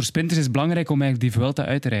voor sprinters is het belangrijk om eigenlijk die Vuelta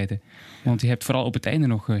uit te rijden. Want je hebt vooral op het einde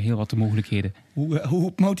nog heel wat mogelijkheden.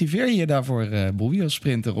 Hoe motiveer je je daarvoor, Bobby, als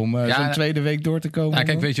sprinter, om zo'n tweede week door te komen? Ja,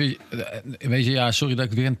 kijk, weet je, sorry dat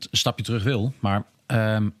ik weer een stapje terug wil. Maar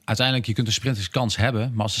uiteindelijk, je kunt een sprinterskans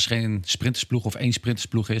hebben. Maar als er geen sprintersploeg of 1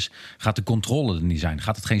 sprintersploeg is, gaat de controle er niet zijn.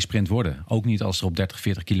 Gaat het geen sprint worden. Ook niet als er op 30,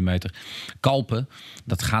 40 kilometer kalpen.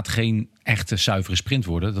 Dat gaat geen echte zuivere sprint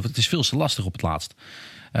worden. Het is veel te lastig op het laatst.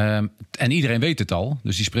 En iedereen weet het al.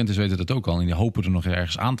 Dus die sprinters weten het ook al. En die hopen er nog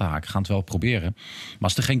ergens aan te haken. Gaan het wel proberen. Maar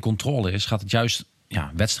als er geen controle is, gaat het juist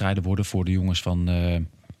wedstrijden worden voor de jongens van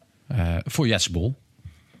voor Jetsbol.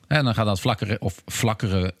 En dan gaat dat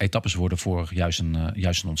vlakkere etappes worden voor juist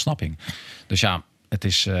een ontsnapping. Dus ja, het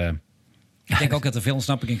is... Ik denk ook dat er veel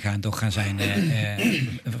ontsnappingen gaan zijn.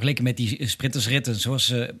 Vergeleken met die sprintersritten, zoals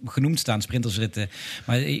ze genoemd staan, sprintersritten.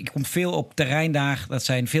 Maar ik kom veel op terrein daar. Dat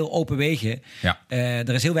zijn veel open wegen. Ja. Er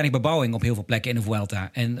is heel weinig bebouwing op heel veel plekken in de Vuelta.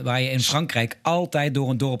 En waar je in Frankrijk altijd door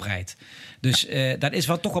een dorp rijdt. Dus dat is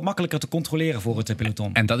toch wat makkelijker te controleren voor het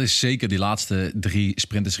peloton. En dat is zeker die laatste 3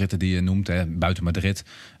 sprintersritten die je noemt, buiten Madrid.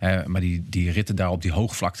 Maar die ritten daar op die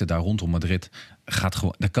hoogvlakte daar rondom Madrid,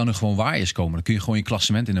 daar kan er gewoon waaiers komen. Dan kun je gewoon je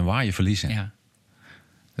klassement in een waaier verliezen. Ja.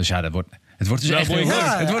 Dus ja, het wordt dus echt heel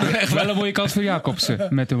leuk. Het wordt echt wel een mooie kans voor Jacobsen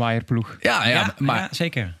met de waaierploeg. Ja,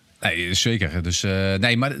 zeker. Nee, zeker. Dus,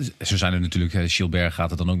 maar zo zijn er natuurlijk. Gilbert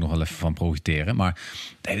gaat er dan ook nog wel even van profiteren. Maar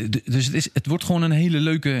dus het wordt gewoon een hele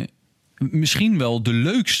leuke, misschien wel de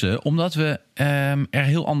leukste, omdat we er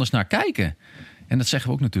heel anders naar kijken. En dat zeggen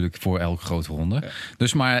we ook natuurlijk voor elke grote ronde. Ja.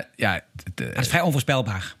 Dus maar ja, het is vrij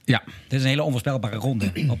onvoorspelbaar. Ja. Dit is een hele onvoorspelbare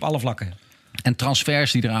ronde op alle vlakken. En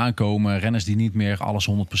transfers die eraan komen, renners die niet meer alles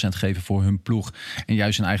 100% geven voor hun ploeg en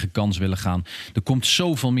juist hun eigen kans willen gaan. Er komt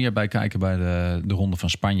zoveel meer bij kijken bij de Ronde van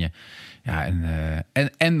Spanje. Ja,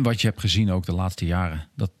 en wat je hebt gezien ook de laatste jaren,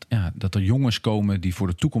 dat er jongens komen die voor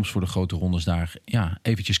de toekomst voor de grote rondes daar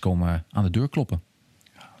eventjes komen aan de deur kloppen.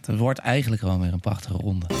 Het wordt eigenlijk gewoon weer een prachtige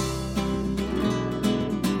ronde.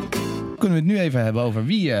 Kunnen we het nu even hebben over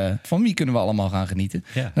van wie kunnen we allemaal gaan genieten.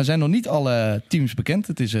 Ja. Er zijn nog niet alle teams bekend.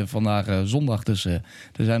 Het is vandaag zondag, dus er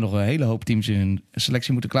zijn nog een hele hoop teams die hun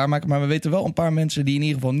selectie moeten klaarmaken. Maar we weten wel een paar mensen die in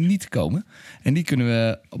ieder geval niet komen. En die kunnen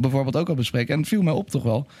we bijvoorbeeld ook al bespreken. En het viel mij op toch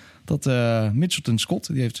wel dat Mitchelton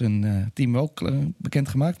Scott, die heeft zijn team wel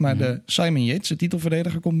bekendgemaakt. Maar de Simon Yates, de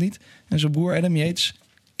titelverdediger, komt niet. En zijn broer Adam Yates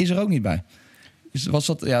is er ook niet bij. Was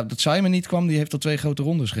dat Simon niet kwam, die heeft al 2 grote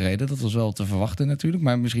rondes gereden. Dat was wel te verwachten natuurlijk.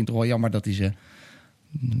 Maar misschien toch wel jammer dat hij ze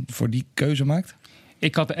voor die keuze maakt.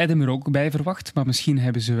 Ik had Adam er ook bij verwacht, maar misschien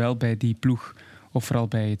hebben ze wel bij die ploeg, of vooral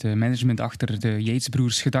bij het management achter de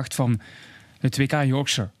Yates-broers, gedacht van het WK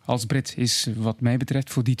Yorkshire als Brit is wat mij betreft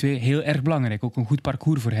voor die twee heel erg belangrijk. Ook een goed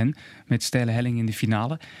parcours voor hen, met steile helling in de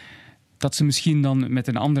finale. Dat ze misschien dan met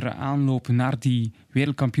een andere aanloop naar die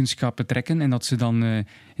wereldkampioenschappen trekken en dat ze dan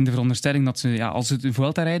in de veronderstelling dat ze, als ze de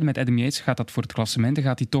Vuelta rijden met Adam Yates, gaat dat voor het klassement. Dan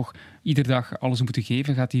gaat hij toch iedere dag alles moeten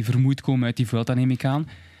geven. Gaat hij vermoeid komen uit die Vuelta, neem ik aan.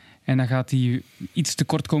 En dan gaat hij iets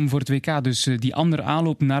tekort komen voor het WK. Dus die andere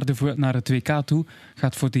aanloop naar het WK toe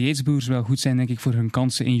gaat voor de Yates-broers wel goed zijn, denk ik, voor hun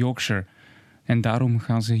kansen in Yorkshire. En daarom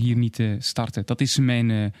gaan ze hier niet starten. Dat is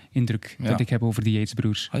mijn indruk dat ik heb over de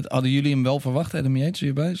Yates-broers. Hadden jullie hem wel verwacht, Adam Yates,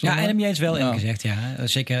 hierbij? Ja, Adam Yates wel, eerlijk gezegd. Ja.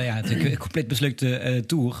 Zeker, het is een compleet mislukte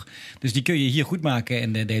Tour. Dus die kun je hier goed maken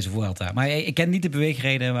in deze Vuelta. Maar ik ken niet de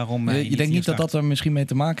beweegreden waarom... je denkt niet dat er misschien mee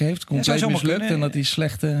te maken heeft? Compleet mislukt en dat hij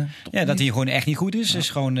slecht... dat hij gewoon echt niet goed is. Dus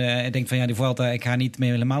gewoon, ik denk van die Vuelta, ik ga niet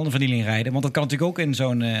meer helemaal een vernieling rijden. Want dat kan natuurlijk ook in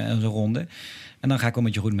zo'n ronde. En dan ga ik wel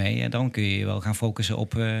met je goed mee. En dan kun je wel gaan focussen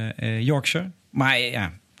op Yorkshire. Maar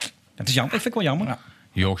het is jammer. Ik vind het wel jammer. Ja.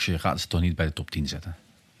 Yorkshire gaat ze toch niet bij de top 10 zetten?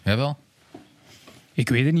 Jij Ik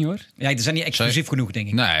weet het niet, hoor. Ja, die zijn niet exclusief genoeg, denk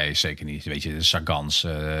ik. Nee, zeker niet. Weet je, de Sagans,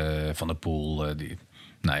 Van der Poel...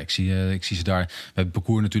 Nee, ik zie ze daar... We hebben het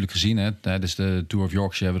parcours natuurlijk gezien. Hè? Dus de Tour of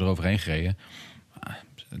Yorkshire hebben we eroverheen gereden.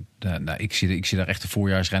 Ik zie daar echt de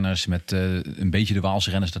voorjaarsrenners met een beetje de Waalse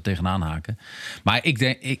renners daar tegenaan haken. Maar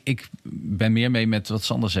ik ben meer mee met wat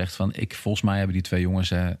Sander zegt. Volgens mij hebben die twee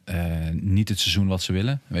jongens niet het seizoen wat ze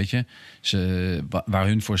willen. Weet je? Waar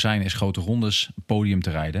hun voor zijn is grote rondes, podium te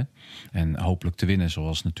rijden. En hopelijk te winnen,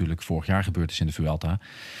 zoals natuurlijk vorig jaar gebeurd is in de Vuelta.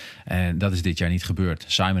 En dat is dit jaar niet gebeurd.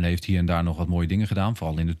 Simon heeft hier en daar nog wat mooie dingen gedaan.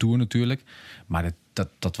 Vooral in de Tour natuurlijk. Maar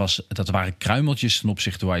dat waren kruimeltjes ten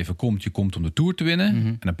opzichte waar je voor komt. Je komt om de Tour te winnen. Mm-hmm.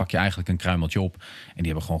 En dan pak je eigenlijk een kruimeltje op. En die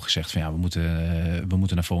hebben gewoon gezegd van we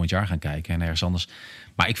moeten naar volgend jaar gaan kijken. En ergens anders.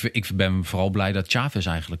 Maar ik ben vooral blij dat Chaves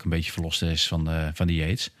eigenlijk een beetje verlost is van die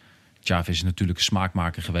Yates. Chaves is natuurlijk een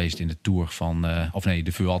smaakmaker geweest in de Tour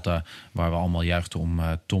de Vuelta, waar we allemaal juichten om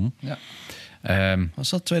Tom. Ja. Was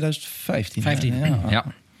dat 2015? 15. Ja.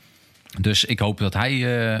 Dus ik hoop dat hij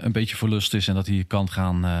een beetje verlust is en dat hij kan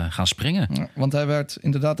gaan springen. Ja, want hij werd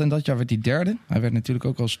inderdaad, in dat jaar werd hij derde. Hij werd natuurlijk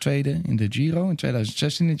ook als tweede in de Giro in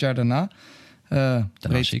 2016, het jaar daarna.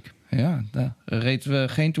 Reed we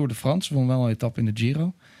geen Tour de France, won wel een etappe in de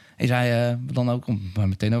Giro. Is hij dan ook, om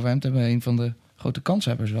meteen over hem te hebben, een van de grote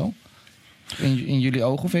kanshebbers wel? In jullie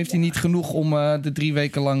ogen? Of heeft hij niet genoeg om de 3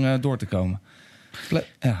 weken lang door te komen?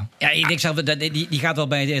 Ja, ik denk zelf dat die gaat wel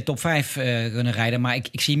bij de top 5 kunnen rijden. Maar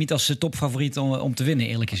ik zie hem niet als topfavoriet om te winnen,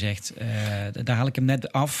 eerlijk gezegd. Daar haal ik hem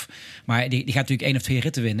net af. Maar die gaat natuurlijk 1 of 2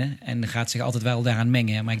 ritten winnen. En gaat zich altijd wel daaraan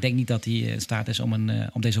mengen. Maar ik denk niet dat hij in staat is om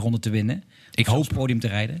deze ronde te winnen. Ik hoop het podium te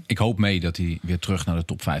rijden. Ik hoop mee dat hij weer terug naar de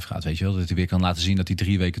top 5 gaat. Weet je wel? Dat hij weer kan laten zien dat hij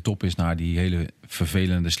 3 weken top is na die hele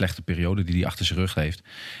vervelende, slechte periode die hij achter zijn rug heeft.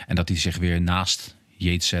 En dat hij zich weer naast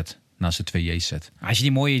Yates zet. Naast de 2 Yates zet. Als je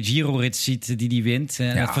die mooie Giro-rit ziet die die wint,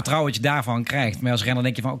 het vertrouwen dat je daarvan krijgt. Maar als renner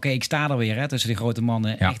denk je van oké, ik sta er weer tussen die grote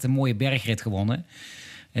mannen. Ja. Echt een mooie bergrit gewonnen.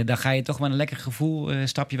 Dan ga je toch met een lekker gevoel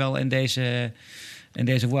stap je wel in deze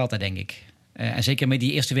Vuelta, denk ik. En zeker met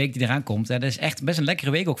die eerste week die eraan komt. Dat is echt best een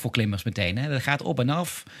lekkere week ook voor klimmers meteen. Hè. Dat gaat op en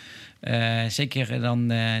af. Zeker dan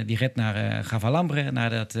die rit naar Gavalambre,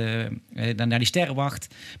 naar die sterrenwacht.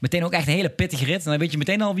 Meteen ook echt een hele pittige rit. Dan weet je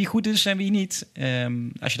meteen al wie goed is en wie niet.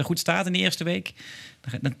 Als je er goed staat in de eerste week,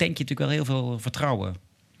 dan tank je natuurlijk wel heel veel vertrouwen.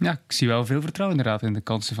 Ja, ik zie wel veel vertrouwen inderdaad in de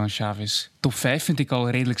kansen van Chaves. Top 5 vind ik al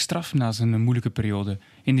redelijk straf na zijn moeilijke periode.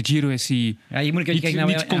 In de Giro is hij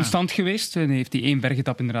niet constant geweest. En heeft hij 1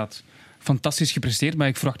 bergetap inderdaad fantastisch gepresteerd. Maar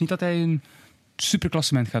ik verwacht niet dat hij een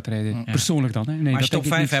superklassement gaat rijden. Ja. Persoonlijk dan. Hè? Nee, maar als je top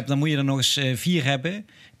 5 hebt, dan moet je er nog eens 4 hebben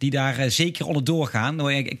die daar zeker onderdoor gaan.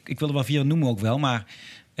 Ik wil er wel 4 noemen ook wel, maar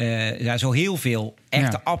zo heel veel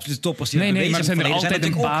echte absolute toppers die maar er zijn er altijd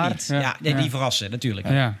een paar. Die verrassen natuurlijk.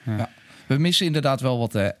 Ja. We missen inderdaad wel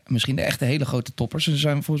wat, misschien de echte hele grote toppers. Er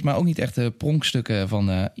zijn volgens mij ook niet echte pronkstukken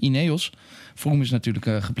van Ineos. Froome is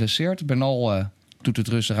natuurlijk geblesseerd. Bernal doet het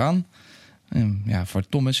rustig aan. Voor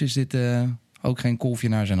Thomas is dit ook geen kolfje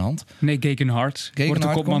naar zijn hand. Nee, Gegenhardt wordt de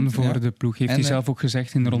kopman voor de ploeg. Heeft hij zelf ook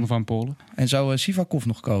gezegd in de Ronde van Polen. En zou Sivakov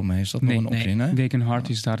nog komen? Is dat nog een optie? Nee. Gegenhardt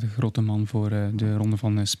is daar de grote man voor de Ronde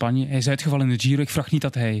van Spanje. Hij is uitgevallen in de Giro. Ik vraag niet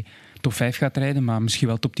dat hij top 5 gaat rijden, maar misschien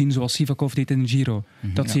wel top 10 zoals Sivakov deed in de Giro.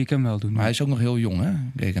 Dat zie ik hem wel doen. Maar hij is ook nog heel jong, hè,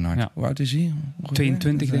 Gegenhardt? Ja. Hoe oud is hij?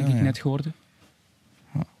 22 denk ik net geworden.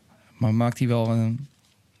 Maar maakt hij wel een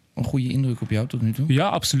goede indruk op jou tot nu toe? Ja,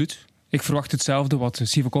 absoluut. Ik verwacht hetzelfde wat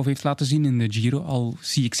Sivakov heeft laten zien in de Giro. Al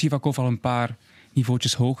zie ik Sivakov al een paar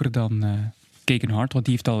niveautjes hoger dan Gegenhardt, want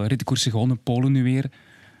die heeft al rittenkoersen gewonnen. Polen nu weer.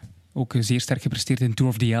 Ook zeer sterk gepresteerd in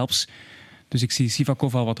Tour of the Alps. Dus ik zie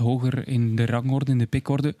Sivakov al wat hoger in de rangorde, in de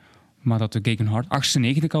pikorde. Maar dat de Gegenhardt 8e,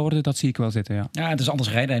 9e kan worden, dat zie ik wel zitten, ja. Ja, het is anders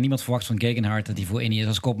rijden. En niemand verwacht van Gegenhardt dat hij voor Ineos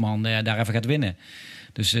als kopman daar even gaat winnen.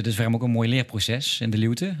 Dus het is voor hem ook een mooi leerproces in de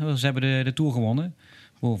Luwte. Ze hebben de Tour gewonnen.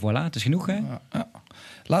 Voilà, het is genoeg, hè? Ja.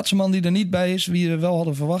 Laatste man die er niet bij is, wie we wel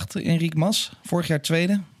hadden verwacht, Enric Mas. Vorig jaar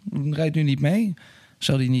tweede, rijdt nu niet mee.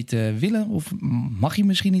 Zou hij niet willen? Of mag hij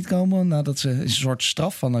misschien niet komen? Nadat ze een soort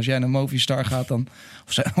straf van als jij naar Movistar gaat, dan...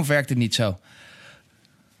 Of werkt het niet zo?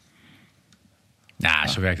 Ja,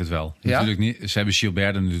 zo werkt het wel. Ja? Natuurlijk niet. Ze hebben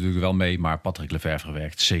Gilbert er natuurlijk wel mee, maar Patrick Lefevere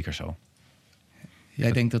werkt zeker zo.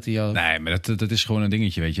 Jij denkt dat hij al... Nee, maar dat is gewoon een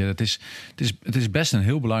dingetje, weet je. Het is best een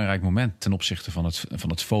heel belangrijk moment ten opzichte van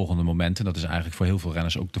het volgende moment. En dat is eigenlijk voor heel veel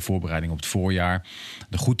renners ook de voorbereiding op het voorjaar.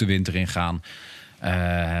 De goed de winter ingaan.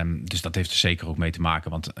 Dus dat heeft er zeker ook mee te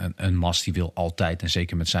maken. Want een Mas die wil altijd, en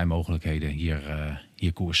zeker met zijn mogelijkheden, hier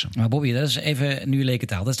koersen. Maar Bobby, dat is even nu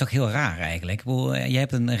lekentaal. Dat is toch heel raar eigenlijk? Ik bedoel, je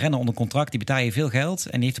hebt een renner onder contract, die betaal je veel geld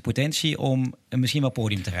en die heeft de potentie om misschien wel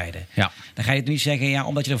podium te rijden. Ja. Dan ga je het nu zeggen, ja,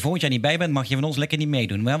 omdat je er volgend jaar niet bij bent, mag je van ons lekker niet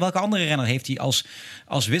meedoen. Maar welke andere renner heeft hij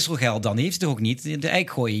als wisselgeld dan? Die heeft het toch ook niet? Eigenlijk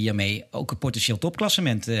gooi je hiermee ook een potentieel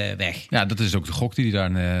topklassement weg. Ja, dat is ook de gok die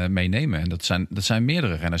daar meenemen. En dat zijn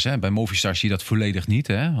meerdere renners. Hè. Bij Movistar zie je dat volledig niet.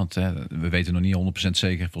 Hè. Want we weten nog niet 100%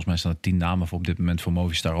 zeker. Volgens mij staan er 10 namen voor op dit moment voor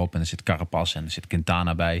Movistar op. En er zit Carapaz en er zit Quintana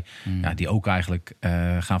bij. Ja, die ook eigenlijk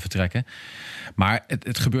gaan vertrekken. Maar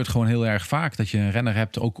het gebeurt gewoon heel erg vaak dat je een renner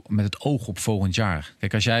hebt ook met het oog op volgend jaar.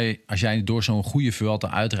 Kijk, als jij door zo'n goede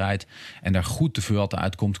Vuelta uitrijdt en daar goed de Vuelta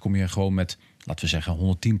uitkomt, kom je gewoon met, laten we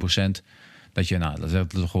zeggen, 110%. Dat je,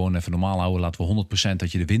 dat we gewoon even normaal houden, laten we 100%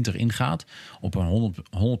 dat je de winter ingaat op een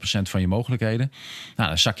 100% van je mogelijkheden. Nou,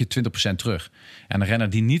 dan zak je 20% terug. En een renner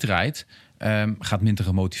die niet rijdt, gaat minder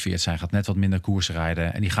gemotiveerd zijn, gaat net wat minder koers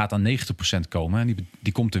rijden. En die gaat aan 90% komen. En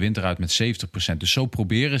die komt de winter uit met 70%. Dus zo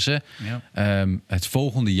proberen ze het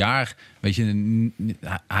volgende jaar. Weet je,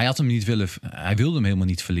 hij wilde hem helemaal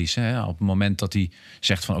niet verliezen. Hè. Op het moment dat hij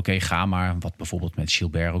zegt van oké, ga maar. Wat bijvoorbeeld met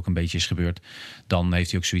Gilbert ook een beetje is gebeurd. Dan heeft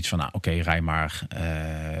hij ook zoiets van oké, rij maar.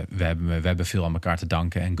 We hebben veel aan elkaar te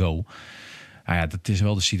danken en go. Nou ja, dat is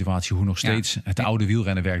wel de situatie hoe nog steeds het oude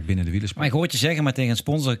wielrennen werkt binnen de wielersport. Maar ik hoor je zeggen, maar tegen een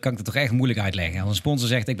sponsor kan ik het toch echt moeilijk uitleggen. Als een sponsor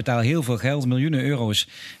zegt, ik betaal heel veel geld, miljoenen euro's.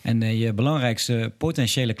 En je belangrijkste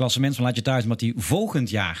potentiële klassement van laat je thuis, omdat die volgend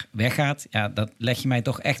jaar weggaat. Ja, dat leg je mij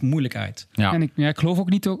toch echt moeilijk uit. Ja. En ik geloof ook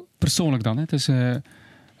niet persoonlijk dan. Hè. Het is een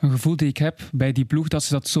gevoel die ik heb bij die ploeg dat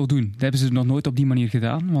ze dat zo doen. Dat hebben ze nog nooit op die manier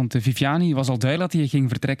gedaan. Want Viviani was al duidelijk dat hij ging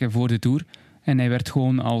vertrekken voor de Tour. En hij werd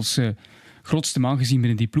gewoon als grootste man gezien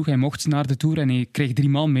binnen die ploeg. Hij mocht naar de Tour en hij kreeg 3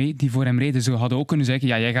 man mee die voor hem reden. Ze hadden ook kunnen zeggen,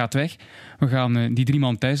 ja, jij gaat weg. We gaan die 3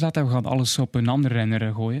 man thuis laten en we gaan alles op een andere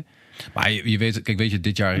renner gooien. Maar je weet, kijk, weet je,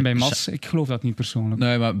 dit jaar... En bij Mas, ik geloof dat niet persoonlijk.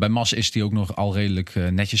 Nee, maar bij Mas is hij ook nog al redelijk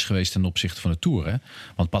netjes geweest ten opzichte van de Tour. Hè?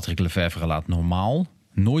 Want Patrick Lefevere laat normaal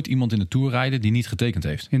nooit iemand in de Tour rijden die niet getekend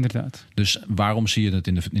heeft. Inderdaad. Dus waarom zie je het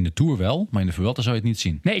in de Tour wel, maar in de Vuelta zou je het niet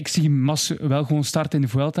zien? Nee, ik zie Mas wel gewoon starten in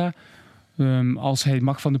de Vuelta als hij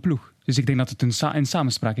mag van de ploeg. Dus ik denk dat het een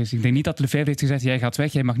samenspraak is. Ik denk niet dat Lefevere heeft gezegd, jij gaat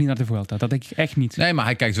weg, jij mag niet naar de Vuelta. Dat denk ik echt niet. Nee, maar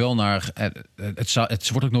hij kijkt wel naar... Het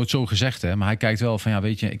wordt ook nooit zo gezegd, hè. Maar hij kijkt wel van, ja,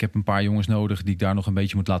 weet je, ik heb een paar jongens nodig die ik daar nog een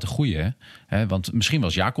beetje moet laten groeien. Hè. Want misschien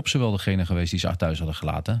was Jacobsen wel degene geweest die ze thuis hadden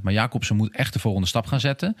gelaten. Maar Jacobsen moet echt de volgende stap gaan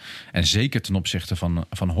zetten. En zeker ten opzichte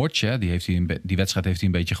van Hodge, die wedstrijd heeft hij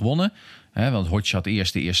een beetje gewonnen. Want Hodge had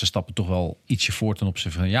eerst de eerste stappen toch wel ietsje voor ten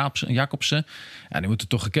opzichte van Jacobsen. En die moeten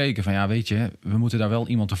toch gekeken van, ja, weet je, we moeten daar wel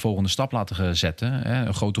iemand de volgende stap laten zetten.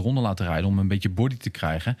 Een grote ronde laten rijden om een beetje body te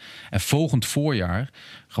krijgen. En volgend voorjaar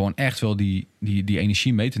gewoon echt wel die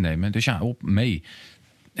energie mee te nemen. Dus ja, op mee.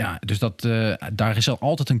 Ja, dus daar is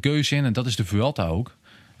altijd een keuze in. En dat is de Vuelta ook.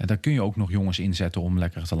 En daar kun je ook nog jongens inzetten om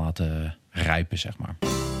lekker te laten rijpen, zeg maar.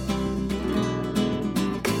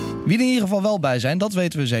 Wie er in ieder geval wel bij zijn, dat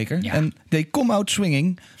weten we zeker. Ja. En they come out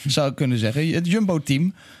swinging, zou ik kunnen zeggen. Het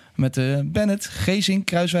Jumbo-team met Bennett, Geesink,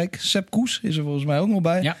 Kruiswijk, Sepp Koes is er volgens mij ook nog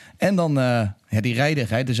bij. Ja. En dan, die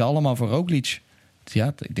rijden ze allemaal voor Roglic.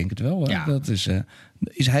 Ja, ik denk het wel. Ja. Dat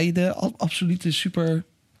is hij de absolute super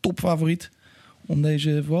topfavoriet om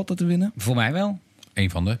deze Vuelta te winnen? Voor mij wel. Eén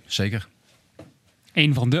van de, zeker.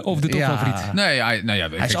 Eén van de of de topfavoriet? Ja. Nee,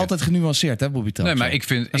 hij is altijd genuanceerd, hè, Bobby Trapp? Nee, maar ik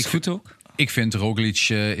vind... Dat is goed ook. Ik vind Roglic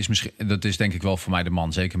is misschien, dat is denk ik wel voor mij de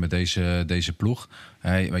man, zeker met deze ploeg.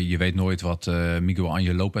 Je weet nooit wat Miguel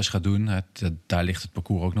Ángel Lopez gaat doen. Daar ligt het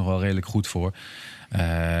parcours ook nog wel redelijk goed voor.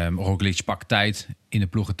 Roglic pakt tijd in de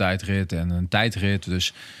ploegentijdrit en een tijdrit.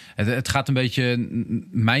 Dus het gaat een beetje,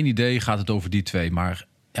 mijn idee gaat het over die twee. Maar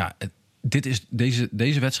ja,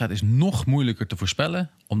 deze wedstrijd is nog moeilijker te voorspellen,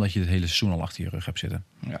 omdat je het hele seizoen al achter je rug hebt zitten.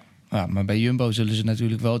 Ja, maar bij Jumbo zullen ze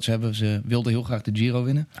natuurlijk wel iets hebben. Ze wilden heel graag de Giro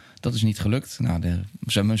winnen. Dat is niet gelukt. Nou, ze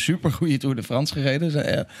hebben een supergoeie Tour de France gereden.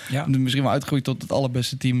 Ze misschien wel uitgegroeid tot het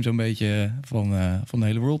allerbeste team zo'n beetje van de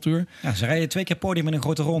hele World Tour. Ja, ze rijden 2 keer podium in een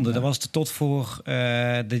grote ronde. Ja. Dat was tot voor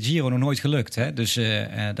de Giro nog nooit gelukt. Hè? Dus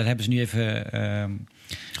dat hebben ze nu even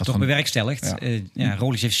toch bewerkstelligd.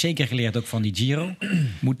 Roglic heeft zeker geleerd ook van die Giro.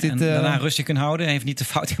 Moet dit, en daarna rustig kunnen houden. Hij heeft niet de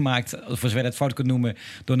fout gemaakt, of zoals wij dat fout kunnen noemen,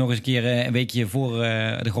 door nog eens een keer een weekje voor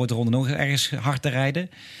de grote ronde nog ergens hard te rijden.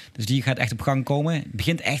 Dus die gaat echt op gang komen. Het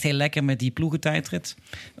begint echt heel lekker met die ploegentijdrit.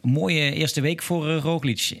 Een mooie eerste week voor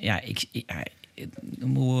Roglic. Ja,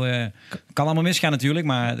 kan allemaal misgaan natuurlijk,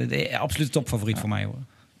 maar absoluut topfavoriet voor mij, hoor.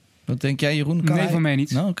 Wat denk jij, Jeroen? Nee, voor mij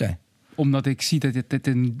niet. Nou, okay. Omdat ik zie dat dit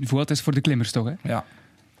een Vuelta is voor de klimmers, toch? Hè? Ja.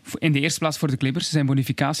 In de eerste plaats voor de klimmers. Er zijn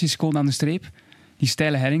bonificatieseconden aan de streep. Die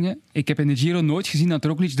steile hellingen. Ik heb in de Giro nooit gezien dat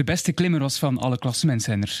Roglic de beste klimmer was van alle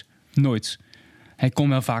klassementsrenners. Nooit. Hij kon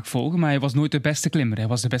wel vaak volgen, maar hij was nooit de beste klimmer. Hij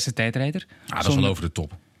was de beste tijdrijder. Hij was al over de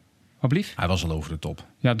top. Wat blief? Hij was al over de top.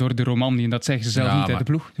 Ja, door de Romandie. En dat zeggen ze zelf niet. Maar, de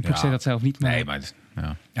ploeg zei dat zelf niet. Maar... Nee, maar... Ja,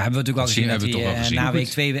 hebben we natuurlijk al gezien dat hij na week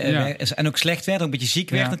 2 en ook slecht werd, ook een beetje ziek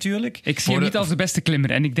werd natuurlijk. Ik zie hem niet als de beste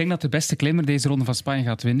klimmer. En ik denk dat de beste klimmer deze ronde van Spanje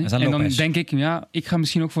gaat winnen. En dan denk ik, ik ga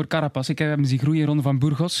misschien ook voor Carapaz. Ik heb hem zien groeien in de ronde van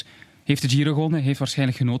Burgos. Heeft de Giro gewonnen, heeft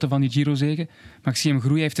waarschijnlijk genoten van die Giro-zege. Maar ik zie hem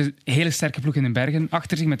groeien. Hij heeft een hele sterke ploeg in de bergen.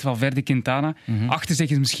 Achter zich met Valverde, Quintana. Achter zich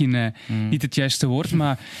is misschien niet het juiste woord.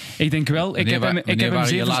 Maar ik denk wel... Wanneer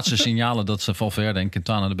waren je laatste signalen dat Valverde en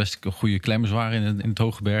Quintana de beste goede klemmers waren in het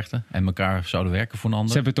hooggebergte? En elkaar zouden werken voor een ander?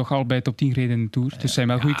 Ze hebben toch al bij top 10 gereden in de Tour. Dus zijn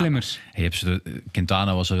wel goede klimmers.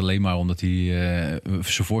 Quintana was er alleen maar omdat hij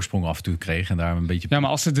zijn voorsprong af en toe kreeg. En daar een beetje... Ja, maar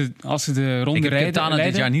als ze de ronde rijden... Ik heb Quintana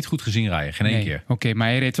dit jaar niet goed gezien rijden. Geen één keer. Oké, maar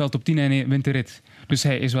hij reed wel top 10 en hij wint de rit. Dus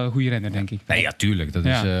hij is wel een goede renner, denk ik. Nee, ja, tuurlijk. Dat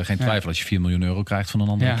is geen twijfel. Als je 4 miljoen euro krijgt van een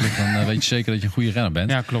andere club, dan weet je zeker dat je een goede renner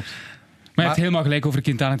bent. Ja, klopt. Maar je hebt helemaal gelijk over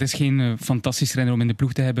Quintana. Het is geen fantastisch renner om in de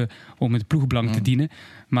ploeg te hebben, om het ploegbelang te dienen.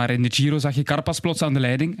 Maar in de Giro zag je Carapaz plots aan de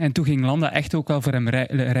leiding. En toen ging Landa echt ook wel voor hem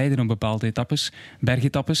rijden op bepaalde etappes,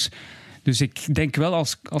 bergetappes. Dus ik denk wel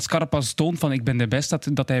als Carapaz toont van ik ben de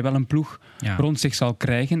best, dat hij wel een ploeg rond zich zal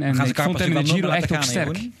krijgen. En ik vond hem in de Giro echt ook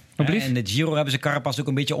sterk. In de Giro hebben ze Carapaz ook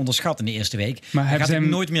een beetje onderschat in de eerste week. Maar hebben ze hem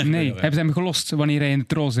nooit meer gebeuren. Nee, hebben ze hem gelost wanneer hij in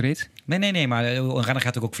de Roze reed? Nee, maar een renner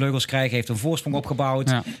gaat ook vleugels krijgen, heeft een voorsprong opgebouwd.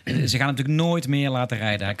 Ja. Ze gaan natuurlijk nooit meer laten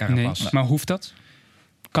rijden, Carapaz. Nee, maar hoeft dat?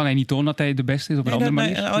 Kan hij niet tonen dat hij de beste is op een andere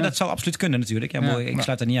manier? Dat zal absoluut kunnen natuurlijk. Ik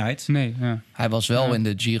sluit er niet uit. Nee, hij was wel in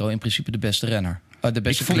de Giro in principe de beste renner. De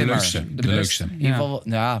beste klimmer. De leukste. In ieder geval,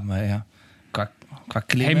 maar qua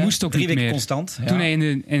klimmen. Hij moest ook 3 niet weken meer. Constant. Toen hij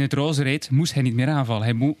in het roze reed, moest hij niet meer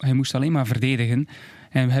aanvallen. Hij moest alleen maar verdedigen.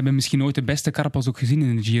 En we hebben misschien nooit de beste Carapaz ook gezien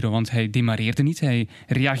in de Giro, want hij demareerde niet. Hij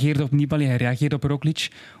reageerde op Nibali, hij reageerde op Roglic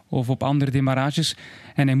of op andere demarages.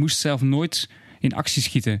 En hij moest zelf nooit in actie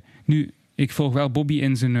schieten. Nu, ik volg wel Bobby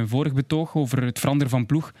in zijn vorig betoog over het veranderen van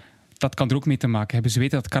ploeg. Dat kan er ook mee te maken hebben. Ze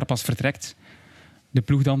weten dat Carapaz vertrekt. De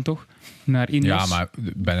ploeg dan toch? Naar Ineos. Ja, maar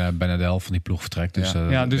bijna de helft van die ploeg vertrekt. Dus,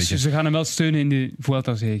 dus ze gaan hem wel steunen in de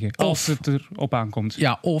Vuelta-zege. Als het erop aankomt.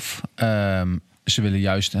 Ja, of ze willen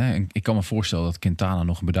juist... ik kan me voorstellen dat Quintana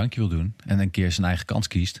nog een bedankje wil doen. En een keer zijn eigen kans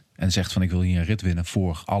kiest. En zegt van ik wil hier een rit winnen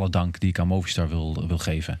voor alle dank die ik aan Movistar wil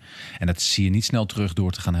geven. En dat zie je niet snel terug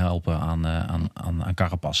door te gaan helpen aan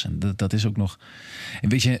Carapaz. En dat is ook nog... En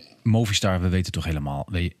weet je, Movistar, we weten toch helemaal...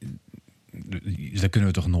 Daar kunnen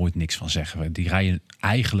we toch nooit niks van zeggen. Die rijden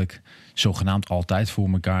eigenlijk zogenaamd altijd voor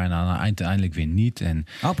elkaar en uiteindelijk weer niet. En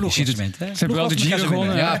ploegklassement, hè? Ze hebben wel de Giro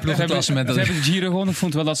gewonnen. Ja, ploegklassement. Ze hebben de Giro gewonnen. Ik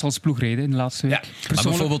vond wel dat ze als ploeg reden in de laatste week. Ja.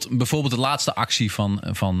 Maar bijvoorbeeld de laatste actie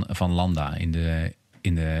van Landa in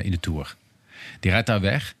de Tour. Die rijdt daar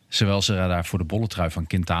weg. Terwijl ze daar voor de bolletrui van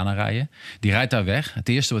Quintana rijden. Die rijdt daar weg. Het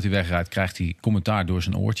eerste wat hij wegrijdt, krijgt hij commentaar door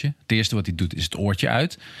zijn oortje. Het eerste wat hij doet, is het oortje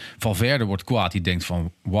uit. Valverde wordt kwaad. Die denkt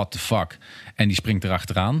van, what the fuck? En die springt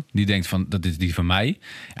erachteraan. Die denkt van, dat is die van mij.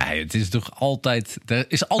 Ja, het is toch altijd... Er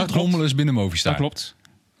is altijd rommelus binnen Movistar. Dat klopt.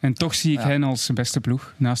 En toch zie ik hen als beste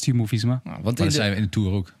ploeg, naast Jumbo-Visma. Want dat zijn we in de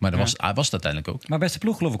Tour ook. Maar dat was het uiteindelijk ook. Maar beste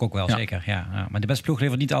ploeg geloof ik ook wel, zeker. Ja. Maar de beste ploeg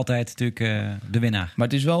levert niet altijd natuurlijk de winnaar. Maar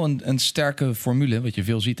het is wel een sterke formule, wat je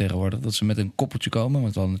veel ziet tegenwoordig. Dat ze met een koppeltje komen.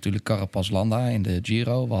 Want we hadden natuurlijk Carapaz Landa in de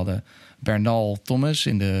Giro. We hadden Bernal Thomas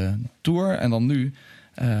in de Tour. En dan nu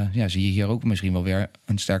zie je hier ook misschien wel weer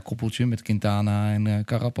een sterk koppeltje met Quintana en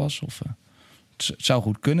Carapaz. Het zou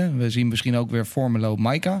goed kunnen. We zien misschien ook weer Formelo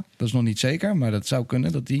Maika. Dat is nog niet zeker, maar dat zou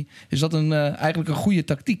kunnen. Is dat eigenlijk een goede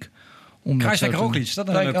tactiek? Kruiswijk Roglic, is dat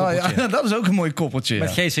een leuk koppeltje? Dat is ook een mooi koppeltje.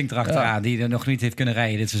 Met Geesink erachteraan, die er nog niet heeft kunnen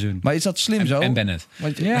rijden dit seizoen. Maar is dat slim zo? En Bennett.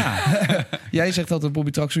 Want, jij zegt altijd,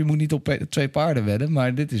 Bobby Traxel, je moet niet op 2 paarden wedden.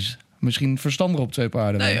 Maar dit is misschien verstandig op 2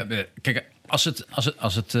 paarden wedden. Nee, kijk, als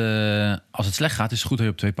het slecht gaat, is het goed dat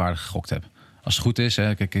je op 2 paarden gegokt hebt. Als het goed is,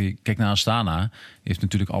 hè, kijk naar Astana. Die heeft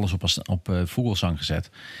natuurlijk alles op Vogelsang gezet.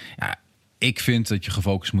 Ja, ik vind dat je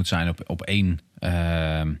gefocust moet zijn op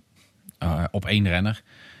één renner.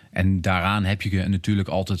 En daaraan heb je natuurlijk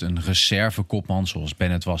altijd een reservekopman, zoals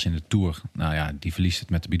Bennett was in de Tour. Nou ja, die verliest het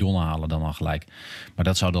met de bidonnen halen dan al gelijk. Maar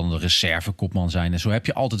dat zou dan de reservekopman zijn. En zo heb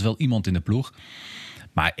je altijd wel iemand in de ploeg.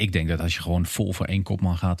 Maar ik denk dat als je gewoon vol voor 1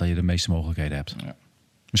 kopman gaat, dat je de meeste mogelijkheden hebt. Ja.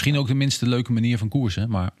 Misschien ook de minste leuke manier van koersen,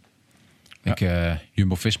 maar...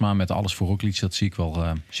 Jumbo-Visma met alles voor Roglic, dat zie ik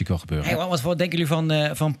wel gebeuren. Hey, wat denken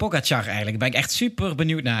jullie van Pogacar eigenlijk? Daar ben ik echt super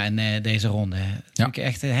benieuwd naar in deze ronde. Natuurlijk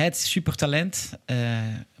echt het super talent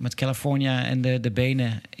met California en de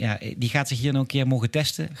benen. Ja, die gaat zich hier nog een keer mogen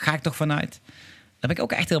testen. Ga ik toch vanuit. Daar ben ik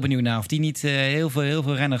ook echt heel benieuwd naar. Of die niet heel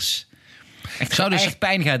veel renners echt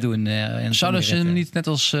pijn gaat doen. Zouden ze hem niet net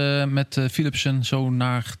als met Philipsen zo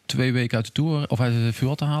naar 2 weken uit de Tour of uit de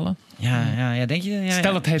Vuelta halen? Ja, denk je? Ja,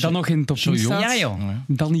 stel dat hij dan nog in de top 10 staat. Ja, joh.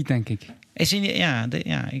 Dan niet, denk ik.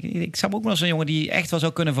 Ik zou ook wel zo'n jongen die echt wel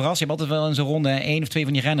zou kunnen verrassen. Je hebt altijd wel in zo'n ronde 1 of 2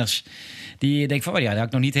 van die renners die denkt van, dat heb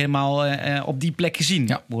ik nog niet helemaal op die plek gezien.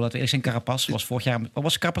 Ja. Bijvoorbeeld eerst in Carapaz was vorig jaar.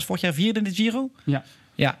 Was Carapaz vorig jaar 4e in de Giro?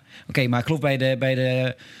 Ja. Oké, maar ik geloof bij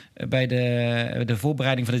de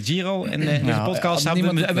voorbereiding van de Giro en deze podcast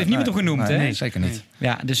hebben we niemand nog genoemd. Nee, hè? Zeker niet.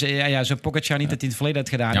 Ja, dus zo'n Pogacar niet dat hij het verleden het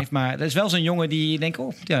gedaan heeft, maar dat is wel zo'n jongen die denkt,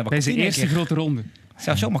 bij zijn eerste grote ronde.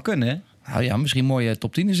 Zou zomaar kunnen, hè? Nou ja, misschien mooie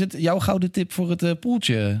top 10. Is het jouw gouden tip voor het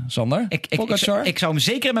poeltje, Sander? Ik zou hem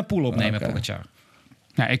zeker in mijn pool opnemen, Pogacar.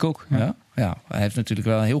 Ja, ik ook. Ja, hij heeft natuurlijk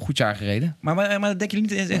wel een heel goed jaar gereden. Maar denk je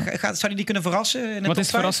niet, zou hij die kunnen verrassen? In de Wat is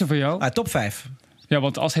verrassen voor jou? Top 5. Ja,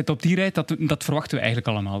 want als hij top 10 rijdt, dat verwachten we eigenlijk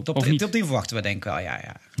allemaal. Top 10 verwachten we denk ik wel, ja.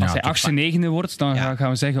 Als hij 8e, 9e wordt, dan gaan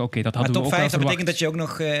we zeggen, oké, dat hadden we ook wel verwacht. Maar top 5, dat betekent dat je ook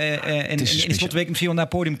nog in de slotweek misschien naar het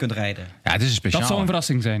podium kunt rijden. Ja, het is een speciaal. Dat zou een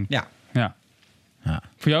verrassing zijn. Ja.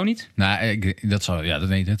 Voor jou niet? Nou, dat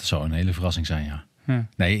zou een hele verrassing zijn, ja.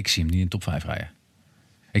 Nee, ik zie hem niet in top 5 rijden.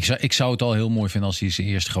 Ik zou het al heel mooi vinden als hij zijn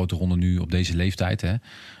eerste grote ronde nu op deze leeftijd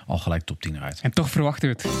al gelijk top 10 rijdt. En toch verwachten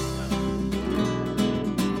we het.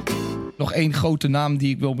 Nog 1 grote naam die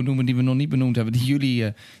ik wil benoemen, die we nog niet benoemd hebben, die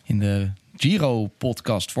jullie in de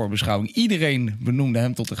Giro-podcast voorbeschouwing. Iedereen benoemde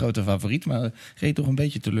hem tot de grote favoriet, maar reed toch een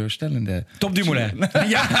beetje teleurstellende. Tom Dumoulin.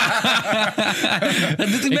 Ja, dat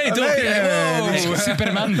doet hij mee, toch?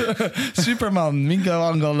 Superman, Miguel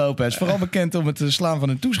Angel Lopez. Vooral bekend om het slaan van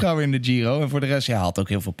een toeschouwer in de Giro. En voor de rest, hij had ook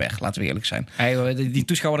heel veel pech, laten we eerlijk zijn. Die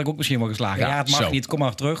toeschouwer had ik ook misschien wel geslagen. Ja, het mag niet, kom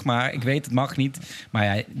maar terug, maar ik weet, het mag niet.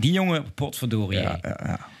 Maar die jongen, potverdorie.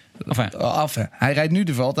 Ja. Hij rijdt nu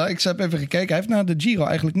de Vuelta. Ik heb even gekeken. Hij heeft na de Giro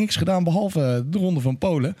eigenlijk niks gedaan behalve de Ronde van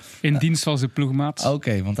Polen. In dienst van zijn ploegmaat.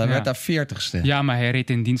 Oké, want hij werd daar 40ste. Ja, maar hij reed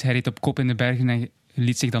in dienst. Hij reed op kop in de bergen en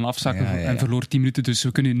liet zich dan afzakken en verloor 10 minuten. Dus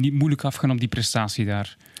we kunnen niet moeilijk afgaan op die prestatie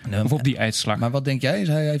daar. Of op die uitslag. Maar wat denk jij?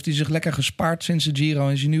 Heeft hij zich lekker gespaard sinds de Giro?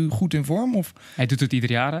 Is hij nu goed in vorm? Of? Hij doet het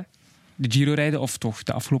ieder jaar. De Giro rijden, of toch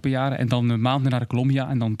de afgelopen jaren. En dan maanden naar Colombia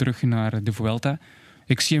en dan terug naar de Vuelta.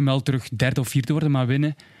 Ik zie hem wel terug 3e of 4e worden, maar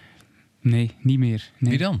winnen... Nee, niet meer. Nee.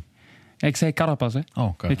 Wie dan? Ik zei Carapaz, hè.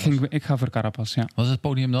 Oh, Carapaz. Ik ga voor Carapaz, ja. Wat is het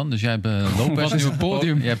podium dan? Dus jij hebt Lopez. Wat is het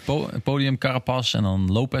podium? Je hebt podium Carapaz en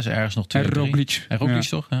dan Lopez ergens nog 2 en Roglic. En Roglic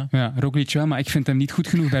toch? Ja, Roglic wel, maar ik vind hem niet goed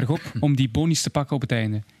genoeg bergop om die bonies te pakken op het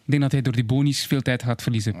einde. Ik denk dat hij door die bonies veel tijd gaat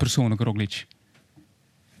verliezen. Persoonlijk, Roglic.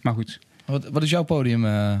 Maar goed. Wat is jouw podium,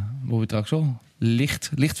 Bobby Traxel?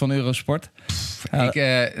 Licht van Eurosport?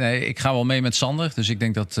 Ik ga wel mee met Sander. Dus ik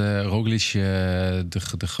denk dat Roglic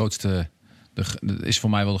de grootste... is voor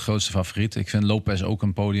mij wel de grootste favoriet. Ik vind Lopez ook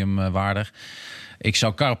een podium waardig. Ik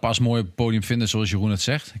zou Carapaz mooi op het podium vinden, zoals Jeroen het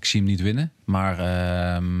zegt. Ik zie hem niet winnen. Maar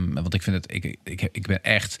want ik vind het... Ik ben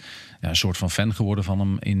echt een soort van fan geworden van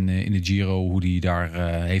hem in de Giro. Hoe hij daar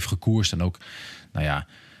heeft gekoerst. En ook,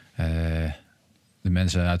 de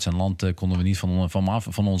mensen uit zijn land konden we niet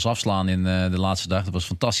van ons afslaan in de laatste dag. Dat was een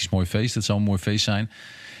fantastisch mooi feest. Het zou een mooi feest zijn.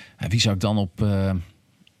 Wie zou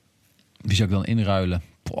ik dan inruilen?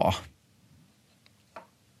 Poh.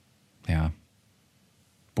 Ja.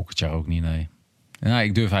 Pogacar ook niet, nee. Nou,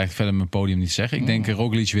 ik durf eigenlijk verder mijn podium niet te zeggen. Ik denk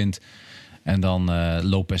Roglic wint. En dan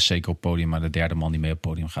Lopez zeker op het podium. Maar de derde man die mee op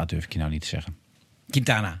het podium gaat, durf ik je nou niet te zeggen.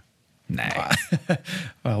 Quintana. Nee.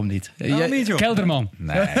 Waarom niet? Kelderman.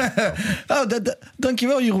 Nee.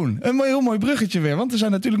 Dankjewel, Jeroen. Een heel mooi bruggetje weer. Want er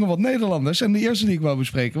zijn natuurlijk nog wat Nederlanders. En de eerste die ik wou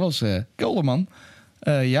bespreken was Kelderman.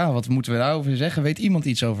 Wat moeten we daarover zeggen? Weet iemand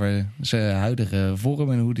iets over zijn huidige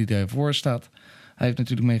vorm en hoe hij ervoor staat? Hij heeft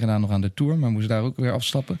natuurlijk meegedaan nog aan de Tour, maar moest daar ook weer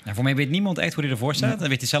afstappen. Nou, voor mij weet niemand echt hoe hij ervoor staat. Dat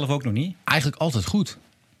weet hij zelf ook nog niet. Eigenlijk altijd goed.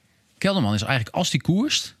 Kelderman is eigenlijk, als hij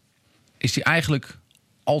koerst, is hij eigenlijk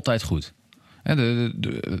altijd goed.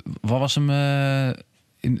 Wat was hem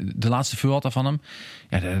in de laatste Vuelta van hem?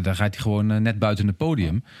 Ja, daar gaat hij gewoon net buiten het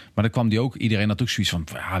podium. Maar dan kwam hij ook, iedereen had ook zoiets van,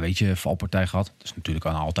 ja, weet je, valpartij gehad. Dat is natuurlijk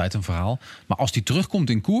altijd een verhaal. Maar als hij terugkomt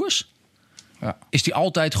in koers, is hij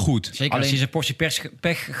altijd goed. Zeker als hij zijn portie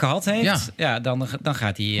pech gehad heeft, dan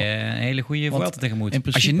gaat hij een hele goede Vuelta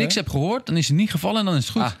tegemoet. Als je niks hebt gehoord, dan is hij niet gevallen en dan is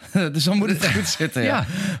het goed. Dus dan moet het goed zitten. Ja.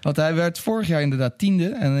 Want hij werd vorig jaar inderdaad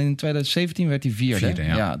 10e en in 2017 werd hij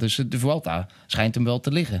 4e. Dus de Vuelta schijnt hem wel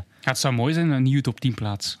te liggen. Ja, het zou mooi zijn, een nieuwe top 10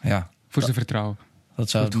 plaats. Ja. Voor zijn vertrouwen. Dat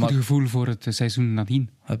zou het goede gevoel voor het seizoen nadien.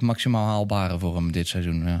 Het maximaal haalbare voor hem dit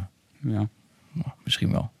seizoen. Ja. Nou,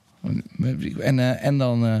 misschien wel. En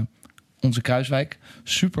dan onze Kruiswijk.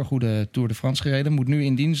 Supergoede Tour de France gereden. Moet nu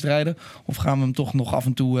in dienst rijden. Of gaan we hem toch nog af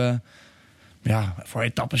en toe voor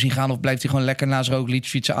etappen zien gaan? Of blijft hij gewoon lekker naast Roglic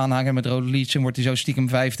fietsen aanhangen met Roglic en wordt hij zo stiekem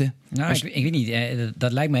 5e? Nou, ik weet niet.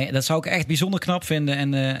 Dat lijkt mij, dat zou ik echt bijzonder knap vinden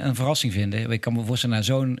en een verrassing vinden. Ik kan me voorstellen, na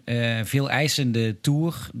zo'n veel eisende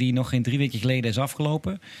Tour die nog geen 3 weken geleden is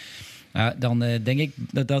afgelopen. Dan denk ik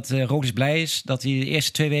dat Roglic blij is dat hij de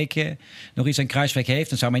eerste 2 weken nog iets aan Kruiswijk heeft.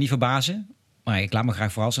 Dat zou mij niet verbazen. Maar ik laat me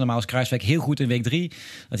graag verrassen. Normaal is Kruiswijk heel goed in week 3.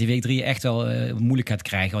 Dat hij week 3 echt wel moeilijk gaat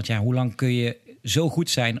krijgen. Want hoe lang kun je zo goed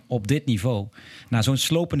zijn op dit niveau? Na zo'n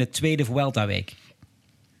slopende tweede Vuelta-week.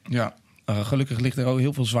 Ja, gelukkig ligt er ook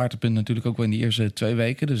heel veel zwaartepunten natuurlijk ook wel in die eerste 2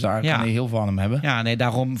 weken. Dus daar kan hij heel veel aan hem hebben. Ja, nee,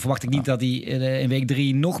 daarom verwacht ik niet dat hij in week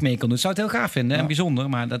 3 nog meer kan doen. Dat zou het heel gaaf vinden en bijzonder.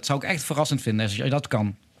 Maar dat zou ik echt verrassend vinden als je dat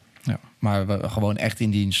kan. Ja, maar we gewoon echt in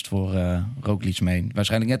dienst voor Roglic mee.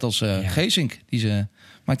 Waarschijnlijk net als Geesink.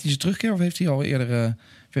 Maakt hij zijn terugkeer of heeft hij al eerder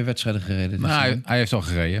weer wedstrijden gereden? Nou, hij heeft al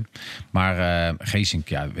gereden. Maar Geesink,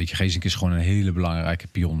 Geesink is gewoon een hele belangrijke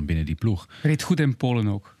pion binnen die ploeg. Reed goed in Polen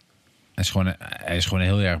ook. Hij is gewoon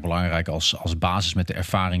heel erg belangrijk als basis met de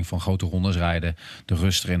ervaring van grote rondes rijden. De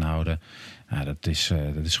rust erin houden. Ja, dat is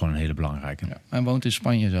gewoon een hele belangrijke. Ja. Hij woont in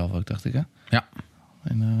Spanje zelf ook, dacht ik, hè? Ja.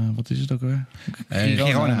 En wat is het ook weer?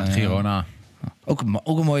 Girona. Ook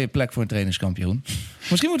een mooie plek voor een trainingskampioen.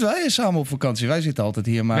 Misschien moeten wij samen op vakantie. Wij zitten altijd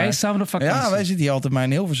hier maar... Wij samen op vakantie? Ja, wij zitten hier altijd maar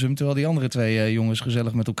in Hilversum. Terwijl die andere 2 jongens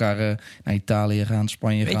gezellig met elkaar naar Italië gaan,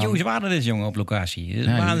 Spanje gaan. Weet je hoe zwaar dat is, jongen, op locatie?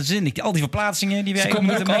 Waanzinnig. Al die verplaatsingen die wij moeten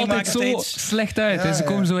meemaken. Ze komen er altijd zo slecht uit. Ja, ze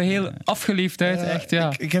komen zo heel afgeleefd uit. Echt,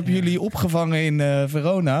 ja. Ik heb jullie opgevangen in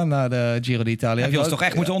Verona na de Giro d'Italia. Heb je ons toch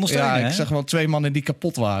echt moeten ondersteunen? Ja, ik zag wel 2 mannen die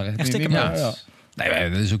kapot waren. Nee,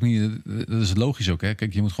 dat is ook niet. Dat is logisch ook. Hè.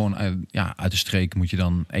 Kijk, je moet gewoon uit de streek moet je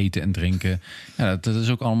dan eten en drinken. Ja, dat is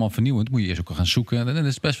ook allemaal vernieuwend. Moet je eerst ook gaan zoeken. Dat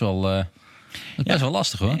is best wel. Best wel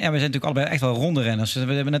lastig, hoor. Ja, we zijn natuurlijk allebei echt wel rondrenners. We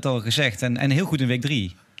hebben net al gezegd. En heel goed in week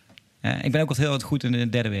 3. Ja, ik ben ook altijd heel goed in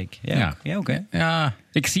de 3e week. Ja. Jij ook, hè? Ja.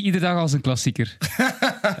 Ik zie iedere dag als een klassieker.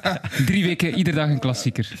 3 weken, iedere dag een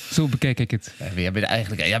klassieker. Zo bekijk ik het.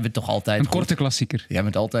 Jij bent toch altijd een korte klassieker. Jij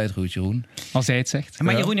bent altijd goed, Jeroen. Als jij het zegt.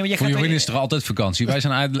 Maar Jeroen, voor Jeroen is er altijd vakantie. Wij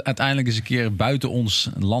zijn uiteindelijk eens een keer buiten ons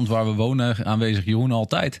land waar we wonen aanwezig. Jeroen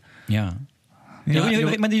altijd. Ja.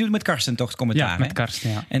 Maar die doet met Karsten toch het commentaar, ja, met Karsten,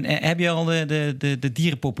 ja. En heb je al de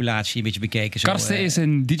dierenpopulatie een beetje bekeken? Karsten is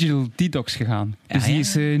een digital detox gegaan. Dus die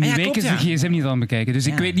is nu weken zijn gsm niet aan het bekijken. Dus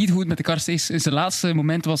ik weet niet hoe het met de Karsten is. Zijn laatste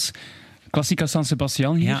moment was Klassica San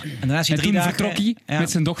Sebastian hier. Ja. En daarna toen vertrok hij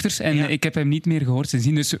met zijn dochters. En ik heb hem niet meer gehoord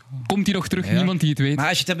sindsdien. Dus komt hij nog terug? Niemand die het weet. Maar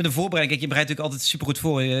als je het hebt met de voorbereiding... Kijk, je bereidt natuurlijk altijd supergoed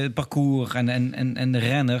voor. Het parcours en de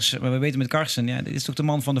renners. Maar we weten met Karsten... dit is toch de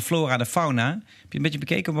man van de flora, de fauna. Heb je een beetje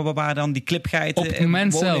bekeken waar dan die klipgeiten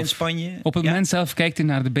wonen in Spanje? Op het moment zelf kijkt hij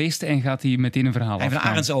naar de beesten... en gaat hij meteen een verhaal af. Hij heeft een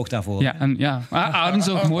arendsoog daarvoor. Ja,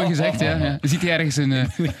 arendsoog, mooi gezegd. Ja. Ziet hij ergens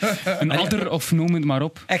een adder of noem het maar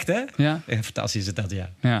op. Echt, hè? Ja. Fantastisch is dat,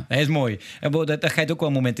 ja. Dat is mooi. Daar ga je ook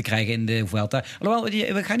wel momenten krijgen in de Vuelta.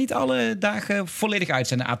 Alhoewel, we gaan niet alle dagen volledig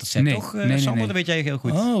uitzenden A tot Z, toch? Sander, dat weet jij heel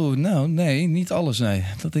goed. Oh, nou, nee, niet alles, nee.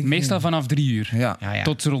 Meestal vanaf 3 uur. Ja.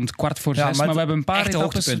 Tot rond 5:45. Maar we hebben een paar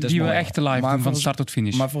etappes die we echt live doen, van start tot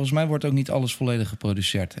finish. Maar volgens mij wordt ook niet alles volledig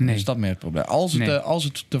geproduceerd. Nee. Is dat meer het probleem? Als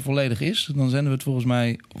het te volledig is, dan zenden we het volgens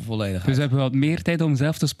mij volledig uit. Dus we hebben wat meer tijd om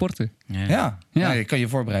zelf te sporten. Ja. Je kan je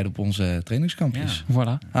voorbereiden op onze trainingskampjes. Ja.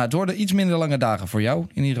 Voilà. Het worden iets minder lange dagen voor jou,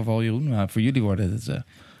 in ieder geval, Jeroen. Maar voor jullie worden het...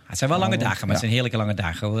 Het zijn wel lange dagen, maar het zijn heerlijke lange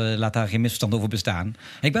dagen. Laat daar geen misverstand over bestaan.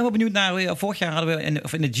 Ik ben wel benieuwd naar... Vorig jaar hadden we...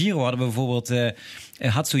 in de Giro hadden we bijvoorbeeld...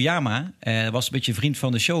 Hatsuyama. Was een beetje vriend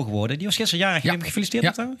van de show geworden. Die was gisteren jarig. Heb je hem gefeliciteerd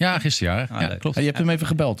met jou? Ja, gisteren jarig. Ja, klopt. Je hebt hem even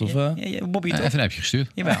gebeld, of? Bobby, toch? Even een appje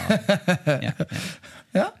gestuurd. Jawel.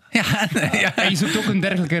 Ja. Ja, En je zoekt ook een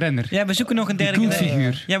dergelijke renner. Ja, we zoeken nog een derde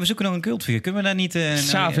cultfiguur. Ja, we zoeken nog een cultfiguur. Kunnen we daar niet...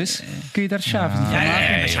 Chaves. Kun je daar Chaves niet van Ja,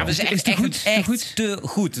 maken? Chaves is echt te goed. te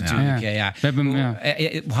goed natuurlijk. Ja. We hebben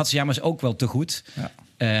Hatsuyama is ook wel te goed.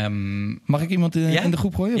 Ja. Mag ik iemand in de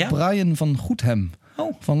groep gooien? Ja? Brian van Goedhem.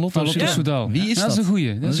 Van Lotto Soudal. Wie is dat? Dat is een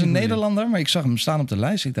goeie. Dat is een Nederlander, maar ik zag hem staan op de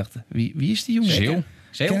lijst. Ik dacht, wie is die jongen?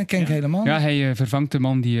 Zeeuw? Ken ik helemaal. Ja, hij vervangt de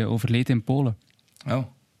man die overleed in Polen. Oh.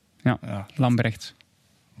 Ja, Lambrecht.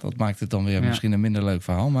 Dat maakt het dan weer misschien een minder leuk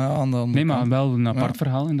verhaal. Maar aan de andere Nee, maar kant- wel een apart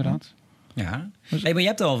verhaal, inderdaad. Ja. Hey, maar je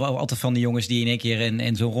hebt altijd van die jongens die in één keer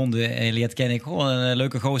in zo'n ronde leert kennen. Een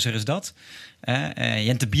leuke gozer is dat.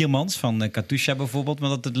 Jente Biermans van Katusha bijvoorbeeld. Maar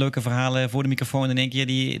dat het leuke verhalen voor de microfoon in één keer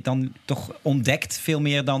die dan toch ontdekt. Veel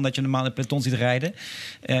meer dan dat je normaal in peloton ziet rijden.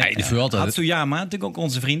 Hatsuyama, natuurlijk ook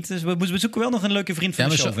onze vriend. Dus we zoeken wel nog een leuke vriend van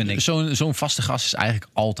de show, vind ik. Zo'n vaste gast is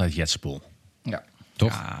eigenlijk altijd Jetse Poel. Ja.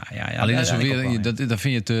 Toch? Ja, alleen als dat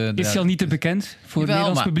vind je te... Is hij al niet te bekend voor het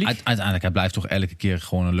Nederlands publiek? Uiteindelijk, hij blijft toch elke keer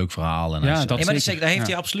gewoon een leuk verhaal. En Ja, dat maar zeker. daar heeft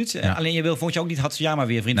hij absoluut. Alleen je wil volgens jou ook niet Hatsuyama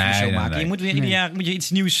weer vriend van de show maken. Je moet weer ieder jaar iets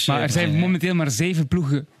nieuws... Maar er zijn momenteel maar 7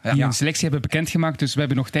 ploegen die een selectie hebben bekendgemaakt. Dus we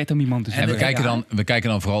hebben nog tijd om iemand te zoeken. En we kijken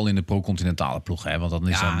dan vooral in de pro-continentale ploegen. Hè, want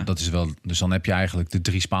dat is wel... Dus dan heb je eigenlijk de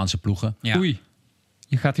 3 Spaanse ploegen. Ja. Oei.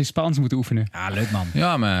 Je gaat je Spaans moeten oefenen. Ja, leuk man.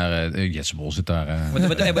 Ja, maar Jetse Bol zit daar...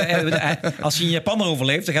 Als hij in Japan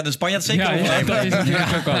overleeft, dan gaat de Spanjaard zeker overleven. Dat is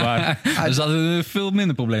natuurlijk ook wel waar. Dus dat is veel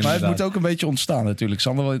minder problemen. Maar het moet ook een beetje ontstaan natuurlijk.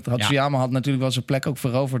 Sander Hatsuyama had natuurlijk wel zijn plek ook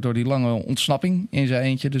veroverd door die lange ontsnapping in zijn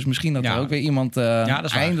eentje. Dus misschien dat er ook weer iemand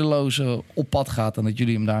eindeloos op pad gaat en dat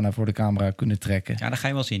jullie hem daarna voor de camera kunnen trekken. Ja, dat ga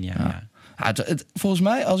je wel zien, ja. Volgens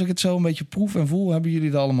mij, als ik het zo een beetje proef en voel, hebben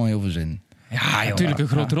jullie er allemaal heel veel zin. Ja, natuurlijk een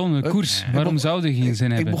grote ronde, koers. Waarom zou er geen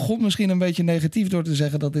zin hebben? Ik begon misschien een beetje negatief door te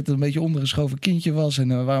zeggen dat dit een beetje ondergeschoven kindje was.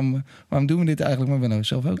 En waarom doen we dit eigenlijk? Maar ik ben er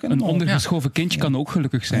zelf ook een ondergeschoven kindje kan ook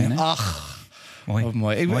gelukkig zijn. Hè? Ach, mooi.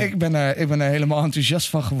 Mooi. Ik ben er helemaal enthousiast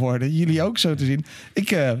van geworden. Jullie ook zo te zien.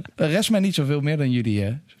 Rest mij niet zoveel meer dan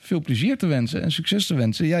jullie veel plezier te wensen en succes te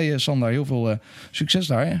wensen. Jij, Sander, heel veel succes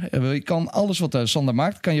daar. Je kan alles wat Sander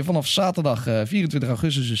maakt, kan je vanaf zaterdag 24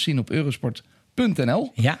 augustus dus zien op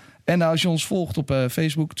eurosport.nl. Ja. En als je ons volgt op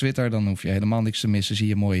Facebook, Twitter, dan hoef je helemaal niks te missen. Zie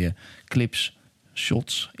je mooie clips,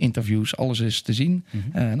 shots, interviews, alles is te zien.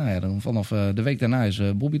 Dan vanaf de week daarna is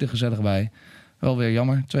Bobby er gezellig bij. Wel weer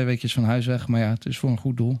jammer, 2 weekjes van huis weg. Maar ja, het is voor een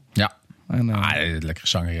goed doel. Ja. En, lekker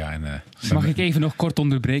zanger, ja. Mag ik even nog kort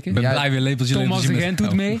onderbreken? Ik ben blij weer lepeltje. Thomas de Gent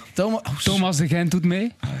doet mee. Thomas de Gent doet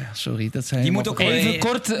mee. Sorry, dat zijn... Je moet ook even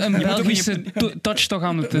kort een Belgische touch toch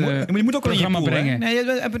aan het je moet ook wel in je pool brengen. Nee,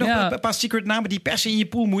 we hebben nog een paar secret namen die per se in je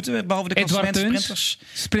pool moeten. Behalve de sprinters.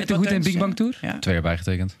 Sprinten goed in Big Bang Tour. Ja. 2 jaar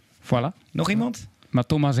bijgetekend. Voilà. Nog iemand? Maar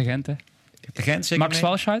Thomas de Gent, hè. De Gent zeker. Max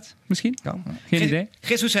Walscheid, misschien? Geen idee.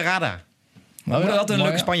 Jesus Herrada. We moeten altijd een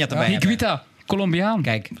leuke Spanjaard erbij hebben. Higuita, Colombiaan.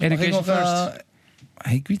 Kijk. Education First.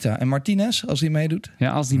 Higuita en Martinez, als die meedoet.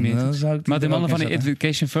 Ja, als die meedoet. Maar de mannen van de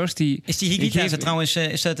Education First, die... Is die Higuita trouwens,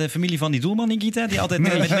 is dat de familie van die doelman Higuita? Die altijd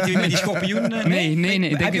met die schorpioen...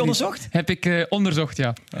 Nee. Heb je onderzocht? Heb ik onderzocht,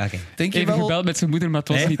 ja. Okay. Even gebeld met zijn moeder, maar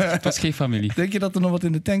het was geen familie. Denk je dat er nog wat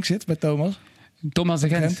in de tank zit bij Thomas? Thomas de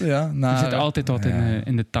Gent. Er zit altijd wat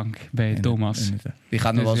in de tank bij Thomas. Die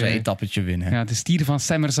gaat nog wel eens een etappetje winnen. Ja, de stier van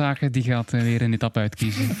Semmerzaken die gaat weer een etappe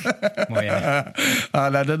uitkiezen. Mooi, hè?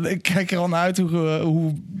 Ik kijk er al naar uit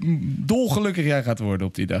hoe dolgelukkig jij gaat worden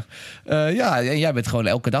op die dag. En jij bent gewoon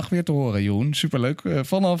elke dag weer te horen, Jeroen. Superleuk.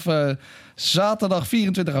 Vanaf zaterdag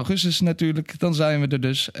 24 augustus natuurlijk. Dan zijn we er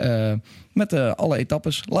dus met alle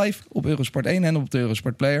etappes live op Eurosport 1 en op de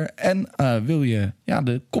Eurosport Player. En wil je... Ja,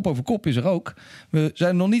 de kop over kop is er ook. We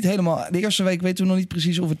zijn nog niet helemaal... De eerste week weten we nog niet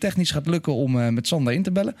precies of het technisch gaat lukken om met Sander in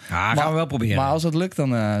te bellen. Ja, gaan we wel proberen. Maar als dat lukt,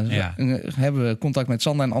 dan hebben we contact met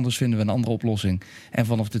Sander en anders vinden we een andere oplossing. En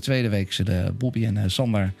vanaf de tweede week zullen Bobby en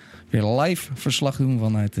Sander weer live verslag doen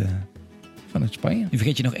vanuit Spanje. Nu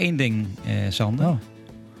vergeet je nog 1 ding, Sander. Oh.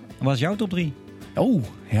 Wat is jouw top 3? Oh,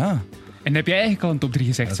 ja. En heb jij eigenlijk al een top 3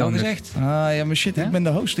 gezegd, dat al gezegd. Ja, maar shit, ik ben de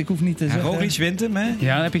host. Ik hoef niet te zeggen. Roglic wint hem, hè?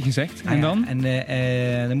 Ja, dat heb je gezegd. En dan? En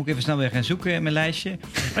dan moet ik even snel weer gaan zoeken in mijn lijstje.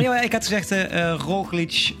 Ik had gezegd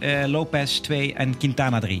Roglic, Lopez 2 en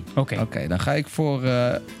Quintana 3. Oké, dan ga ik voor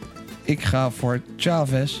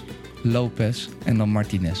Chavez, Lopez en dan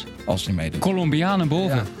Martinez, als hij meedoet. Colombianen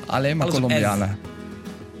boven. Ja, alleen maar Colombianen.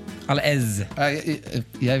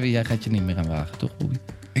 Jij gaat je niet meer aan wagen, toch, Bobby?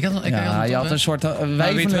 Je had een soort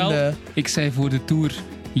wijvelende... Ik zei voor de Tour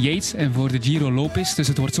Yates en voor de Giro Lopez, dus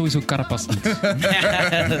het wordt sowieso Carapaz niet.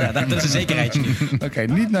 Dat is een zekerheidje. Oké,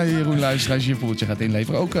 niet naar Jeroen luisteren als je je poeltje gaat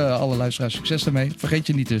inleveren. Ook alle luisteraars, succes ermee. Vergeet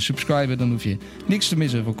je niet te subscriben, dan hoef je niks te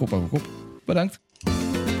missen voor Kop over Kop. Bedankt.